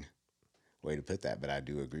interesting way to put that, but I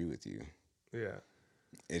do agree with you. Yeah,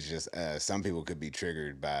 it's just some people could be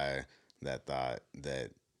triggered by that thought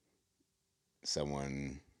that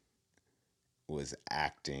someone was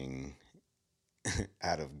acting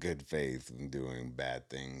out of good faith and doing bad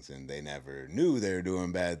things, and they never knew they were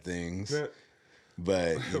doing bad things.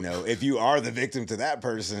 But, you know, if you are the victim to that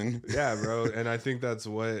person. Yeah, bro. And I think that's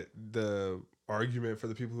what the argument for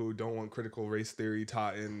the people who don't want critical race theory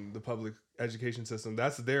taught in the public education system,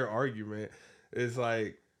 that's their argument. Is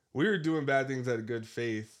like, we were doing bad things out of good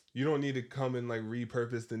faith, you don't need to come and like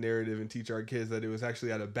repurpose the narrative and teach our kids that it was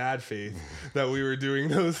actually out of bad faith that we were doing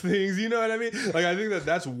those things. You know what I mean? Like, I think that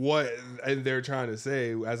that's what they're trying to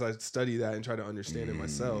say as I study that and try to understand it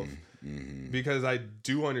myself. Because I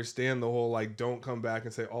do understand the whole, like, don't come back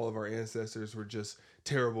and say all of our ancestors were just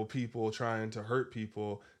terrible people trying to hurt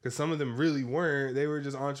people. Because some of them really weren't. They were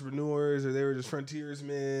just entrepreneurs, or they were just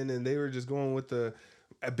frontiersmen, and they were just going with the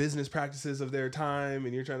business practices of their time,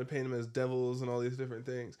 and you're trying to paint them as devils and all these different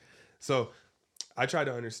things. So I try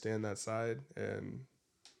to understand that side,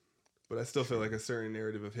 but I still feel like a certain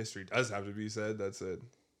narrative of history does have to be said. That's a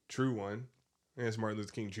true one. And it's Martin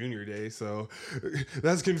Luther King Jr. Day, so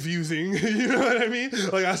that's confusing. You know what I mean?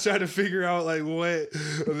 Like, I was trying to figure out like what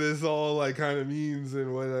this all like kind of means,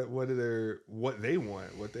 and what they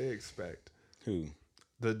want, what they expect. Who?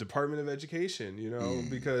 The Department of Education, you know,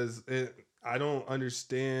 because I don't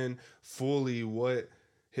understand fully what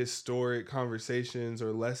historic conversations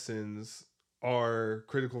or lessons are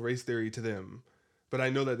critical race theory to them. But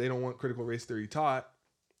I know that they don't want critical race theory taught,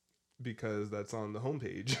 because that's on the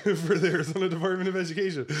homepage for the Arizona Department of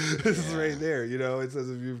Education. This is right there. You know, it says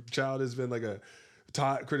if your child has been like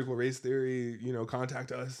taught critical race theory, you know,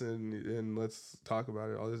 contact us and let's talk about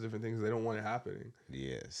it. All these different things. They don't want it happening.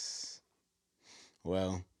 Yes.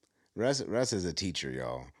 Well, Russ is a teacher,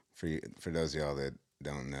 y'all. For those of y'all that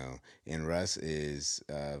don't know, and Russ is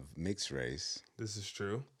of mixed race. This is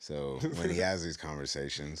true. So when he has these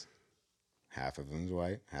conversations, half of them's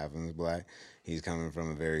white, half of them's black. He's coming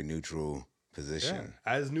from a very neutral position.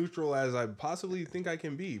 Yeah, as neutral as I possibly think I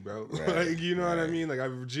can be, bro. Right, Like, you know what I mean? Like, I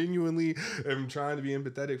genuinely am trying to be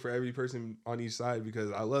empathetic for every person on each side,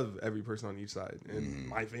 because I love every person on each side and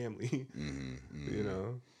my family. You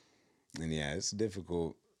know? And yeah, it's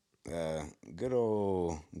difficult. Good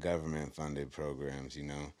old government funded programs, you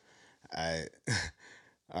know. I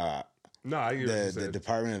No, I get what you the said.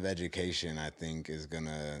 Department of Education, I think, is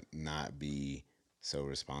gonna not be so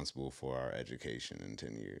responsible for our education in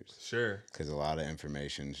 10 years. Sure. Because a lot of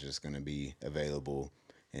information is just gonna be available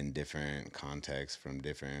in different contexts from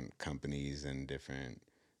different companies and different,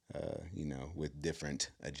 you know, with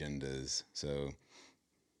different agendas. So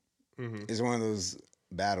it's one of those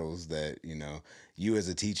battles that, you know, you as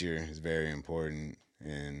a teacher is very important,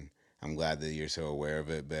 and I'm glad that you're so aware of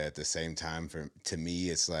it. But at the same time, to me,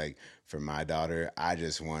 it's like, for my daughter, I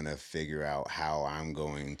just want to figure out how I'm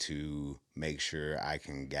going to make sure I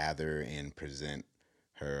can gather and present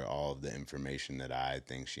her all of the information that I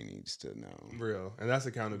think she needs to know. Real. And that's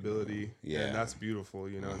accountability. Yeah. And that's beautiful,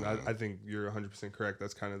 you know. And I think you're 100% correct.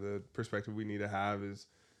 That's kind of the perspective we need to have, is,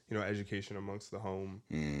 you know, education amongst the home,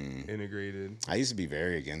 integrated. I used to be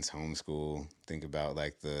very against homeschool. Think about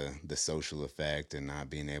like the social effect and not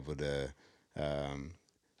being able to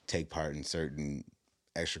take part in certain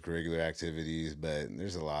extracurricular activities, but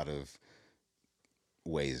there's a lot of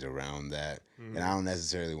ways around that. And I don't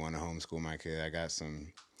necessarily want to homeschool my kid. I got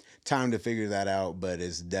some time to figure that out, but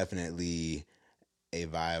it's definitely a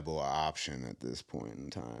viable option at this point in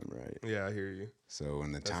time, right? Yeah, I hear you. So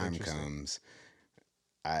when the time comes,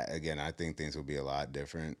 I think things will be a lot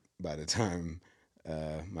different by the time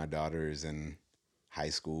my daughter is in high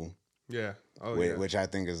school. Yeah. Which I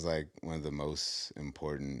think is like one of the most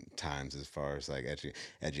important times as far as like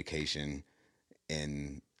education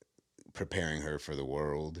and preparing her for the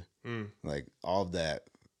world. Like all of that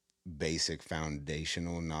basic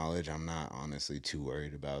foundational knowledge, I'm not honestly too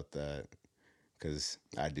worried about that, because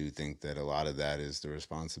I do think that a lot of that is the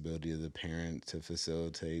responsibility of the parent to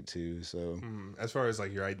facilitate too. So as far as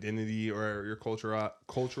like your identity or your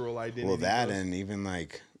cultural identity, well, that goes, and even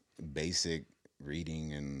like basic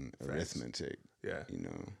reading and arithmetic. Yeah, you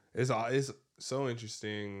know, it's so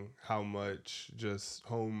interesting how much just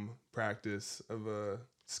home practice of a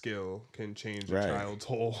skill can change a child's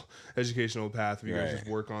whole educational path if you guys just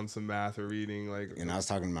work on some math or reading. Like, and I was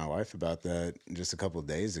talking to my wife about that just a couple of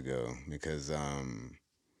days ago, because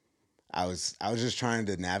I was just trying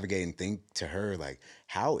to navigate and think to her, like,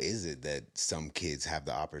 how is it that some kids have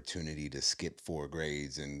the opportunity to skip 4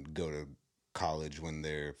 grades and go to college when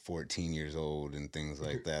they're 14 years old and things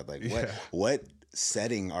like that? Like, what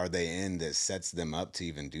setting are they in that sets them up to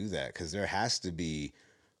even do that? Because there has to be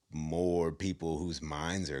more people whose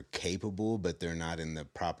minds are capable, but they're not in the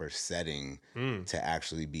proper setting to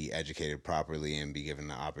actually be educated properly and be given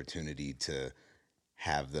the opportunity to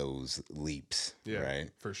have those leaps. Right?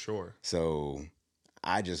 For sure. So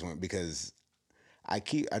I just went, because I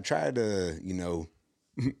try to, you know,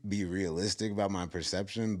 be realistic about my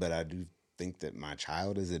perception, but I do think that my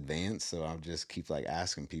child is advanced. So I'll just keep like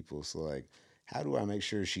asking people, so like, how do I make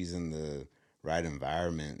sure she's in the right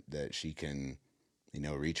environment that she can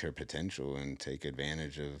reach her potential and take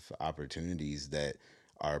advantage of opportunities that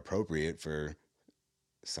are appropriate for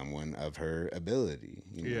someone of her ability,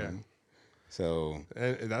 Yeah. So,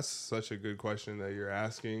 And that's such a good question that you're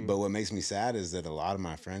asking. but what makes me sad is that a lot of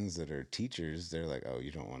my friends that are teachers, they're like, "Oh,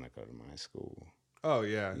 you don't want to go to my school." Oh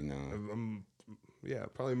yeah. You know. Yeah,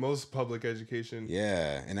 probably most public education.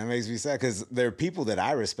 Yeah, and that makes me sad because there are people that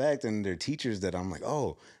I respect and they're teachers that I'm like,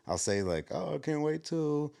 oh, I'll say like, oh, I can't wait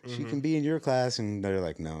till she can be in your class, and they're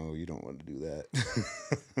like, no, you don't want to do that.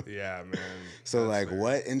 Yeah, man. So That's like, fair.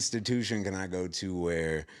 what institution can I go to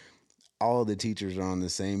where all the teachers are on the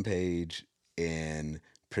same page and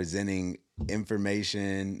presenting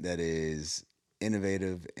information that is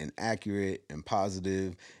innovative and accurate and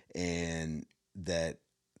positive, and that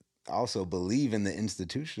also believe in the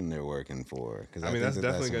institution they're working for? Because I mean, think that's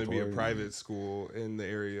definitely that's going to be a important. private school in the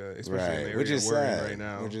area, especially in the Right, area which is we're in sad. right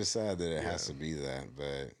now. Which is sad that it Yeah. has to be that,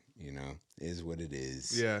 but is what it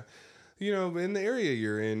is. Yeah. In the area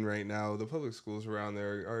you're in right now, the public schools around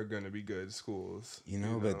there are going to be good schools.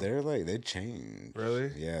 But they're like they changed.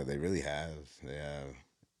 Really? Yeah, they really have. They have.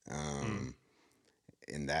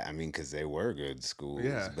 And that, I mean, because they were good schools,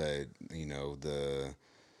 Yeah. but the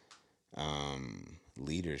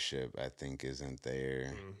leadership, I think, isn't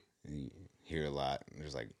there. You hear a lot.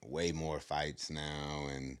 There's like way more fights now,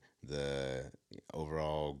 and the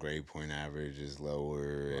overall grade point average is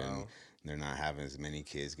lower, and they're not having as many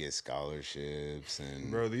kids get scholarships. And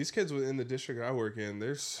Bro, these kids in the district I work in,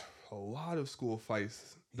 there's a lot of school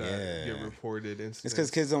fights that get reported. It's because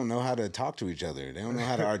kids don't know how to talk to each other. They don't know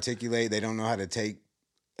how to articulate. They don't know how to take.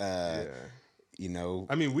 I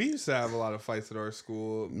mean, we used to have a lot of fights at our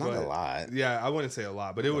school. Not a lot. Yeah, I wouldn't say a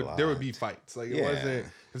lot, but there would be fights. Like it wasn't,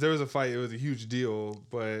 if there was a fight, it was a huge deal.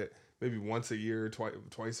 But maybe once a year,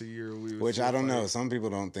 twice a year, we would. Which I don't know. Some people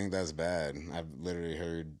don't think that's bad. I've literally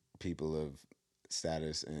heard people of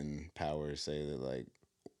status and power say that like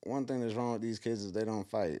one thing that's wrong with these kids is they don't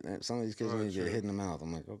fight. Some of these kids need to get hit in the mouth.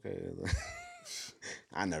 I'm like, okay.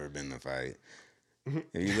 I've never been in a fight. If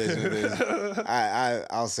you listen to this,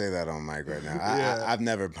 I'll say that on mic right now. I've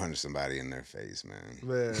never punched somebody in their face, man.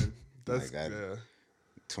 Man, that's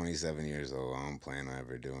 27 years old. I don't plan on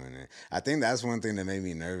ever doing it. I think that's one thing that made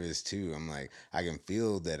me nervous too. I'm like, I can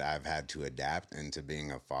feel that I've had to adapt into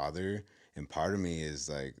being a father, and part of me is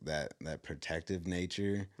like that protective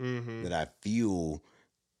nature that I feel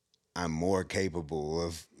I'm more capable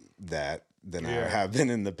of that than I have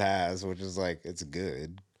been in the past, which is like, it's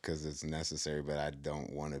good because it's necessary, but I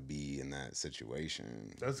don't want to be in that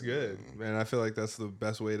situation. That's good, man. I feel like that's the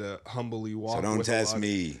best way to humbly walk. So don't test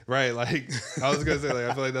me. Right, like I was gonna say, like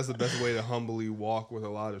I feel like that's the best way to humbly walk with a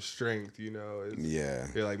lot of strength. You're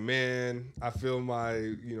like, man, I feel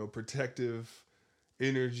my protective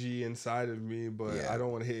energy inside of me, but I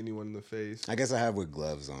don't want to hit anyone in the face. I guess I have with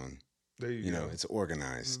gloves on. There you go. It's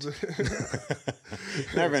organized.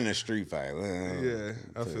 Never in a street fight. Yeah,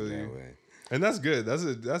 I feel you. And that's good.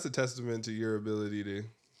 That's a testament to your ability to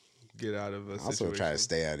get out of a situation. Also try to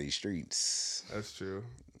stay out of these streets. That's true.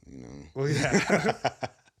 Well, yeah.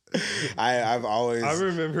 I've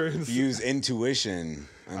always used intuition.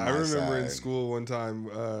 I remember in school one time,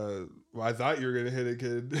 I thought you were gonna hit a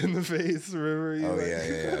kid in the face. Remember?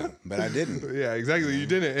 Yeah. But I didn't. Yeah, exactly. You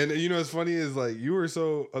didn't. And what's funny is like you were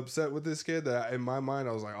so upset with this kid that in my mind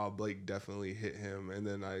I was like, oh, Blake definitely hit him. And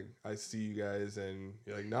then I see you guys and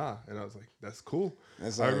you're like, nah. And I was like, that's cool. I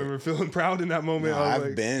remember feeling proud in that moment. No,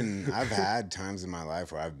 I've had times in my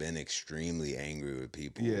life where I've been extremely angry with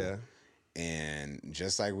people. Yeah. And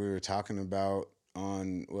just like we were talking about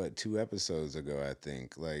on 2 episodes ago, I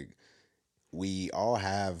think, like, we all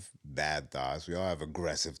have bad thoughts. We all have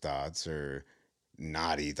aggressive thoughts or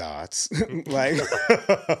naughty thoughts. Like,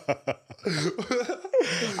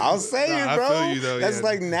 I'll say it, bro. I feel you, though. That's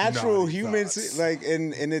like natural Naughty humans, thoughts. like,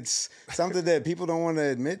 and it's something that people don't want to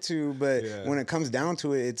admit to. But when it comes down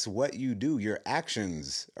to it, it's what you do. Your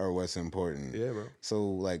actions are what's important. Yeah, bro. So,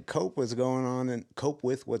 like, cope with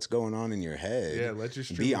what's going on in your head. Yeah, let your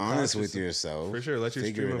stream be of honest with yourself. For sure, let your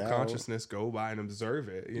figure stream it of out. consciousness go by and observe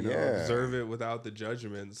it. Observe it without the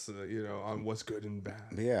judgments. On what's good and bad.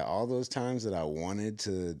 But yeah, all those times that I wanted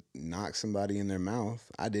to knock somebody in their mouth,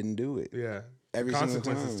 I didn't do it. Yeah. Every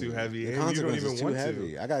consequence single is time. too heavy. The And consequence you don't is even too want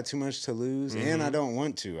heavy. to. I got too much to lose, and I don't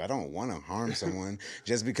want to. I don't want to harm someone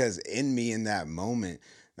just because in me in that moment.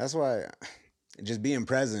 That's why just being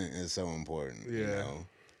present is so important. Yeah.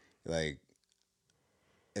 Like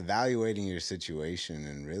evaluating your situation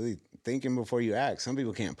and really thinking before you act. Some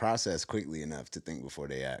people can't process quickly enough to think before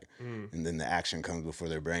they act, and then the action comes before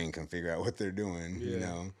their brain can figure out what they're doing.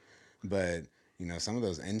 But some of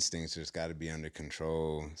those instincts just got to be under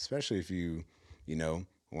control, especially if you you know,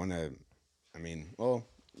 want to, I mean, well,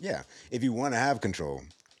 yeah, if you want to have control,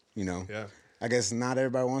 you know, Yeah. I guess not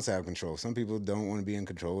everybody wants to have control. Some people don't want to be in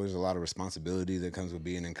control. There's a lot of responsibility that comes with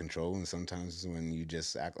being in control. And sometimes when you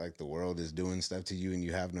just act like the world is doing stuff to you and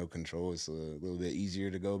you have no control, it's a little bit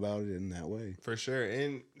easier to go about it in that way. For sure.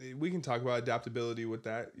 And we can talk about adaptability with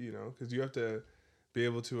that, you know, because you have to be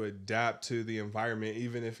able to adapt to the environment,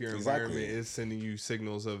 even if your environment is sending you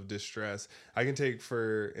signals of distress. I can take,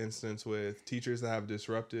 for instance, with teachers that have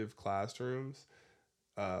disruptive classrooms.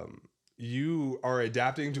 You are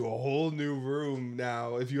adapting to a whole new room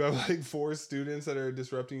now. If you have like 4 students that are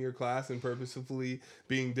disrupting your class and purposefully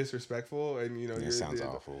being disrespectful, and you know, That sounds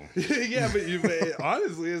awful. Yeah, but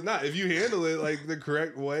honestly, it's not. If you handle it like the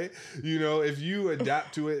correct way, you know, if you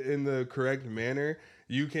adapt to it in the correct manner,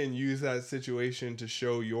 you can use that situation to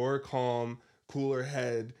show your calm, cooler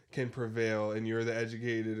head can prevail and you're the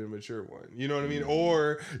educated and mature one. You know what I mean?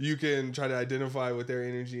 Or you can try to identify with their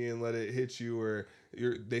energy and let it hit you, or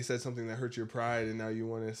they said something that hurt your pride and now you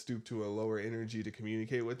want to stoop to a lower energy to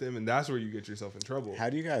communicate with them, and that's where you get yourself in trouble. How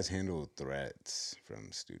do you guys handle threats from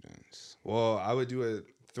students? Well, I would do a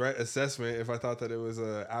threat assessment if I thought that it was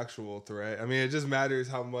an actual threat. I mean, it just matters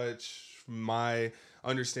how much my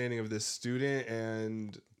understanding of this student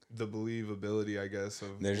and the believability, I guess,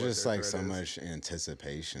 of there's what just their like threat so is. much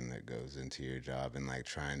anticipation that goes into your job and like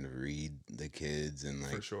trying to read the kids and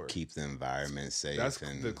like sure. keep the environment safe. That's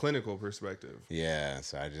and the clinical perspective. yeah,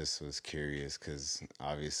 so I just was curious because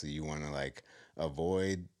obviously you want to like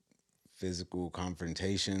avoid physical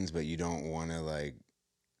confrontations, but you don't want to like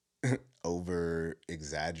over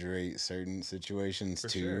exaggerate certain situations For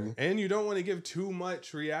too. sure. And you don't want to give too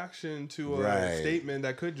much reaction to a Right. statement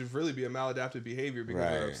that could just really be a maladaptive behavior because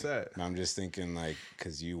they're upset. And I'm just thinking like,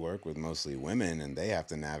 because you work with mostly women and they have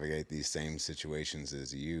to navigate these same situations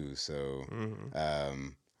as you. So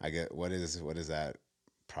I get what does that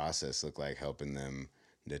process look like, helping them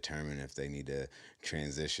determine if they need to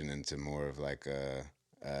transition into more of like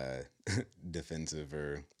a defensive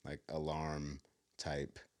or like alarm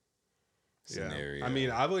type scenario. Yeah. I mean,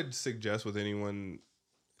 I would suggest with anyone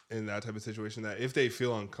in that type of situation that if they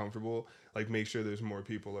feel uncomfortable, like make sure there's more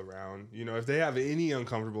people around. You know, if they have any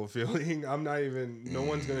uncomfortable feeling, no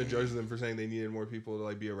one's going to judge them for saying they needed more people to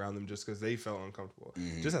like be around them just because they felt uncomfortable,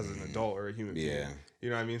 just as an adult or a human being. You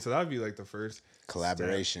know what I mean? So that would be like the first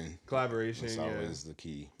collaboration. step. Collaboration. That's always the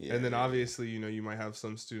key. Yeah, and then obviously, you know, you might have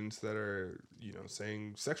some students that are, you know,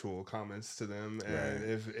 saying sexual comments to them. And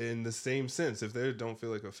if in the same sense, if they don't feel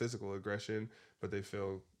like a physical aggression, but they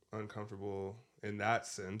feel uncomfortable in that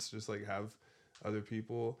sense, just like have other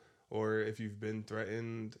people, or if you've been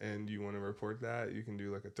threatened and you want to report that, you can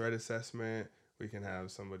do like a threat assessment. We can have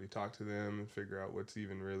somebody talk to them and figure out what's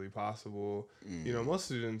even really possible. You know, most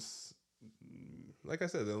students, like I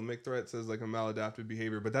said, they'll make threats as like a maladaptive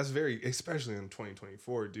behavior, but that's especially in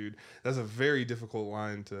 2024, dude, that's a very difficult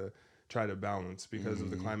line to try to balance because of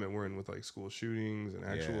the climate we're in with like school shootings and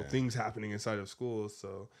actual things happening inside of schools.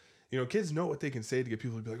 So, you know, kids know what they can say to get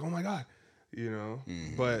people to be like, oh my God, you know,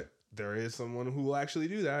 but there is someone who will actually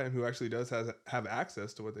do that and who actually does have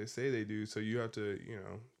access to what they say they do. So you have to, you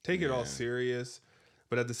know, take it all serious,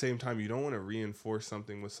 but at the same time, you don't want to reinforce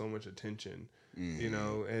something with so much attention, you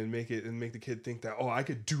know, and make the kid think that, oh, I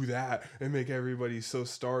could do that and make everybody so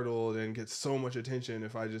startled and get so much attention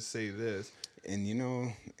if I just say this. And you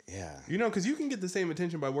know, you know, because you can get the same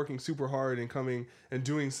attention by working super hard and coming and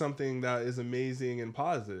doing something that is amazing and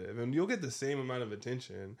positive, and you'll get the same amount of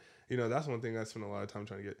attention. You know, that's one thing I spend a lot of time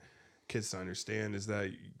trying to get kids to understand is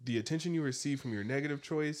that the attention you receive from your negative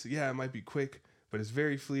choice, it might be quick, but it's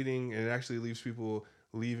very fleeting, and it actually leaves people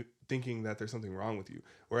thinking that there's something wrong with you.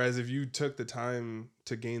 Whereas if you took the time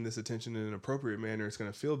to gain this attention in an appropriate manner, it's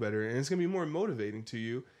going to feel better and it's going to be more motivating to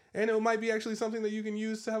you. And it might be actually something that you can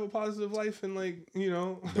use to have a positive life and like, you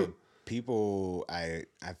know. People, I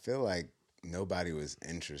feel like nobody was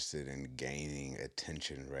interested in gaining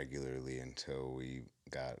attention regularly until we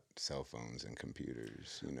got cell phones and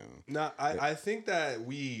computers, you know. No, I think that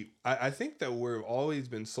I think that we've always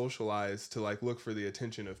been socialized to like look for the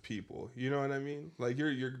attention of people. You know what I mean? Like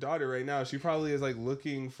your daughter right now, she probably is like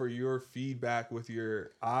looking for your feedback with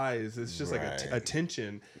your eyes. It's just like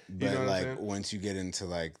attention. But you know like once you get into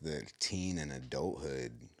like the teen and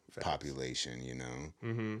adulthood population, you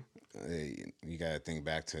know, you got to think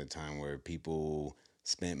back to a time where people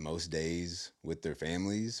spent most days with their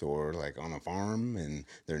families or like on a farm, and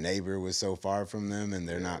their neighbor was so far from them, and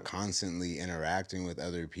they're not constantly interacting with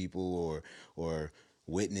other people or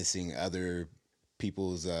witnessing other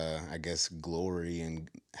people's I guess glory and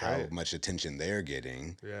how Right. much attention they're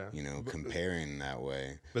getting. Yeah. You know, comparing that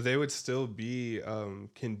way. But they would still be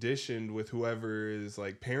conditioned with whoever is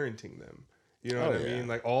like parenting them. You know Oh, what I yeah. mean?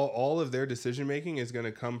 Like all of their decision making is going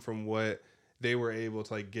to come from what they were able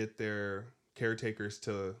to like get their caretakers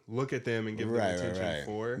to look at them and give them attention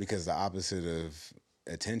for. Because the opposite of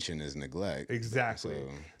attention is neglect. Exactly.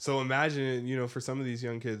 So imagine, you know, for some of these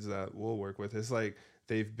young kids that we'll work with, it's like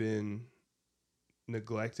they've been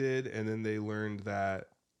neglected and then they learned that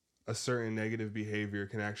a certain negative behavior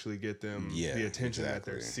can actually get them the attention that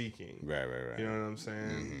they're seeking. Right. You know what I'm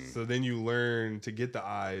saying? So then you learn to get the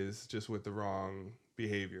eyes just with the wrong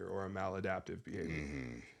behavior or a maladaptive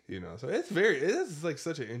behavior. You know, so it is like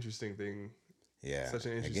such an interesting thing. Yeah. Such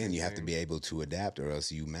an interesting Again, you have to thing. be able to adapt or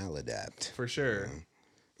else you maladapt. For sure.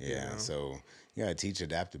 Yeah. You know? So you gotta teach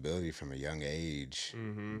adaptability from a young age.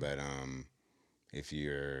 But if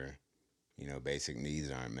your basic needs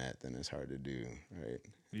aren't met, then it's hard to do, right?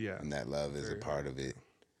 Yeah. And that love is a part of it.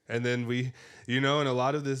 And then we, you know, and a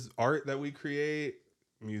lot of this art that we create,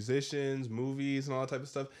 musicians, movies, and all that type of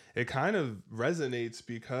stuff, it kind of resonates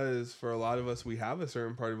because for a lot of us, we have a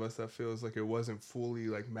certain part of us that feels like it wasn't fully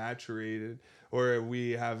like maturated, or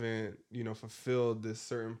we haven't, you know, fulfilled this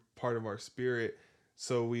certain part of our spirit.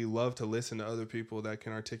 So we love to listen to other people that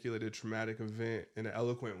can articulate a traumatic event in an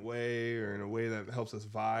eloquent way or in a way that helps us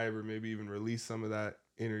vibe or maybe even release some of that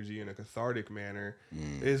energy in a cathartic manner.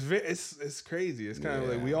 It's crazy. It's kind of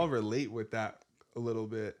like we all relate with that a little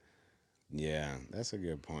bit. Yeah, that's a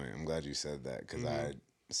good point. I'm glad you said that because I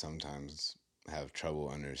sometimes have trouble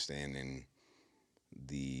understanding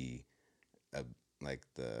the like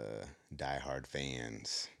the diehard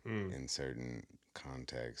fans in certain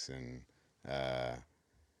contexts, and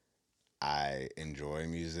I enjoy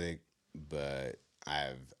music, but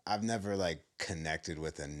I've never like connected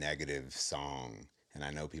with a negative song, and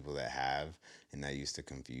I know people that have, and that used to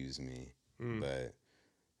confuse me. But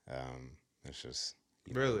it's just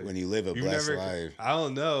Really? when you live a blessed life. I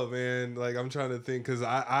don't know, man. Like I'm trying to think because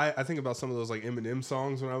I think about some of those like Eminem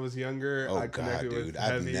songs when I was younger. Oh I God, connected dude! with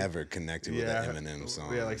I've heavy. never connected with an Eminem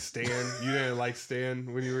song. Yeah, like Stan. You didn't like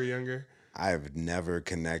Stan when you were younger? I've never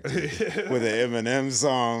connected with an Eminem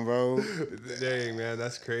song, bro. Dang, man,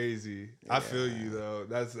 that's crazy. I feel you though.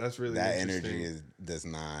 That's really that interesting. energy does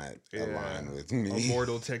not align with me.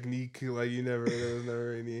 Immortal Technique, like there was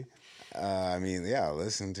never any. I mean, yeah, I'll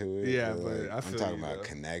listen to it. Yeah, but but like, I I'm feel talking you, about though.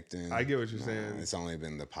 connecting. I get what you're saying. It's only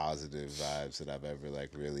been the positive vibes that I've ever like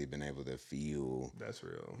really been able to feel. That's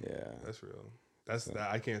real. Yeah, That's real. That's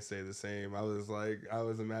that. I can't say the same. I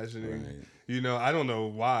was imagining, Right. you know, I don't know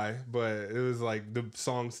why, but it was like the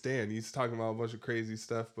song Stan. He's talking about a bunch of crazy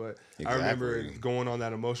stuff, but I remember Exactly. going on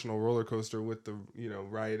that emotional roller coaster with the, you know,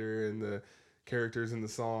 writer and the characters in the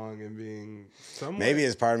song and being somewhat. Maybe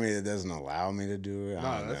it's part of me that doesn't allow me to do it.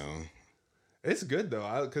 I don't know. It's good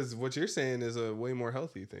though, because what you're saying is a way more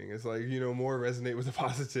healthy thing. It's like, you know, more resonate with the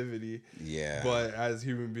positivity. Yeah. But as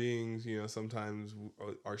human beings, you know, sometimes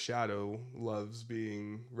our shadow loves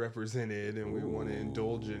being represented, and we want to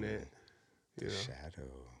indulge in it. You know?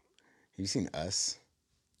 Shadow. Have you seen Us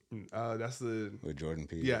That's the with Jordan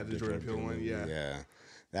Peele? Yeah, the Jordan Peele one. movie? Yeah. Yeah.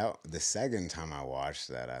 That the second time I watched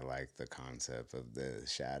that, I liked the concept of the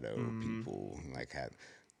shadow people, like had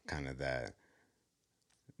kind of that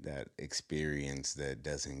experience that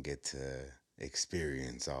doesn't get to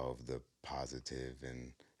experience all of the positive,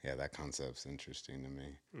 and yeah, that concept's interesting to me.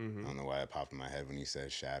 I don't know why it popped in my head when you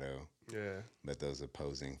said shadow. Yeah. But those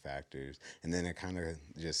opposing factors, and then it kind of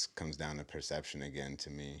just comes down to perception again to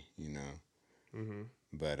me, you know.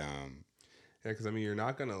 But Yeah, because I mean, you're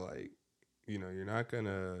not gonna like, you know, you're not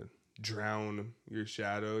gonna drown your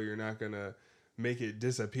shadow. You're not gonna make it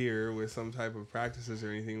disappear with some type of practices or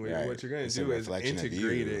anything. Right. What you're gonna It's a do is reflection of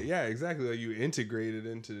integrate you. it. Yeah, exactly. Like you integrate it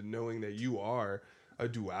into knowing that you are a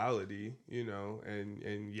duality, you know,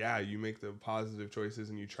 and yeah, you make the positive choices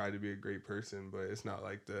and you try to be a great person, but it's not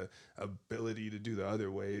like the ability to do the other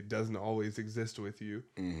way. It doesn't always exist with you.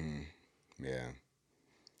 yeah,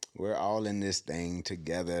 we're all in this thing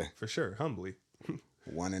together, For sure, humbly.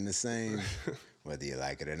 one and the same, whether you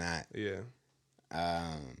like it or not. Yeah.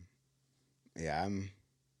 Yeah,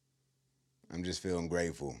 I'm just feeling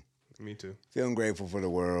grateful. Me too. Feeling grateful for the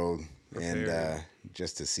world and Prepared.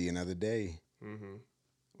 just to see another day.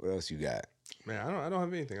 What else you got? Man, I don't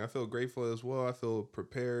have anything. I feel grateful as well. I feel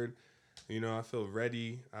prepared. You know, I feel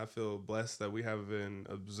ready. I feel blessed that we have an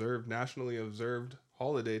nationally observed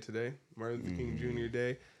holiday today, Martin Luther King Jr.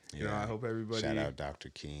 Day. You know, I hope everybody. Shout out Dr.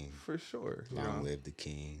 King. For sure. You Long know, live the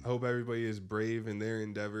king. I hope everybody is brave in their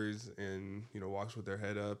endeavors and, you know, walks with their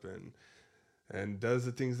head up and and does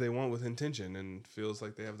the things they want with intention and feels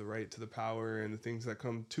like they have the right to the power and the things that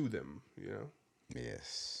come to them, you know?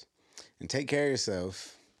 Yes. And take care of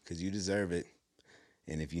yourself because you deserve it.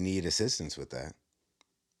 And if you need assistance with that,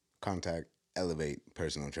 contact Elevate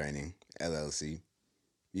Personal Training, LLC.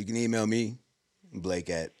 You can email me, Blake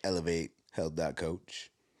at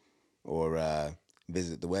elevatehealth.coach, or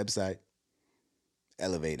visit the website,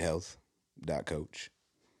 elevatehealth.coach.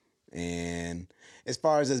 And as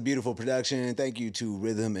far as this beautiful production, thank you to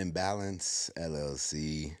Rhythm and Balance,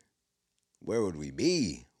 LLC. Where would we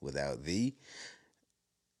be without thee?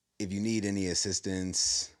 If you need any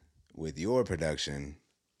assistance with your production,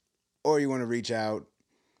 or you want to reach out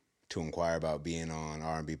to inquire about being on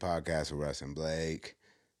R&B Podcast with Russ and Blake,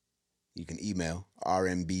 you can email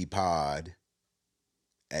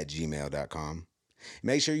rmbpod@gmail.com.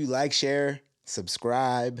 Make sure you like, share,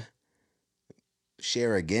 subscribe,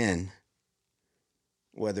 share again,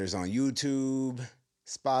 whether it's on YouTube,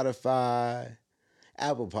 Spotify,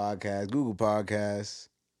 Apple Podcasts, Google Podcasts.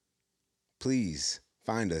 Please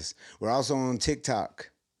find us. We're also on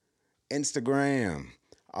TikTok, Instagram,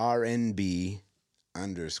 RNB_pod.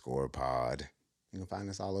 You can find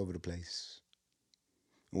us all over the place.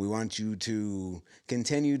 We want you to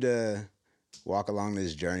continue to walk along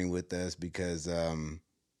this journey with us because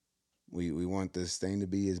we want this thing to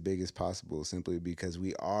be as big as possible simply because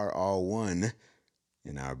we are all one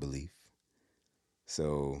in our belief.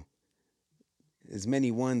 So as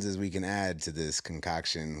many ones as we can add to this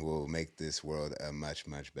concoction will make this world a much,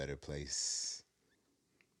 much better place.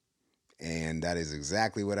 And that is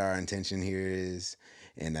exactly what our intention here is.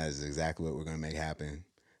 And that is exactly what we're going to make happen.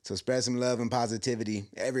 So spread some love and positivity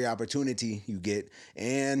every opportunity you get.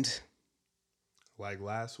 And like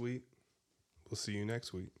last week, we'll see you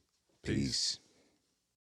next week. Peace.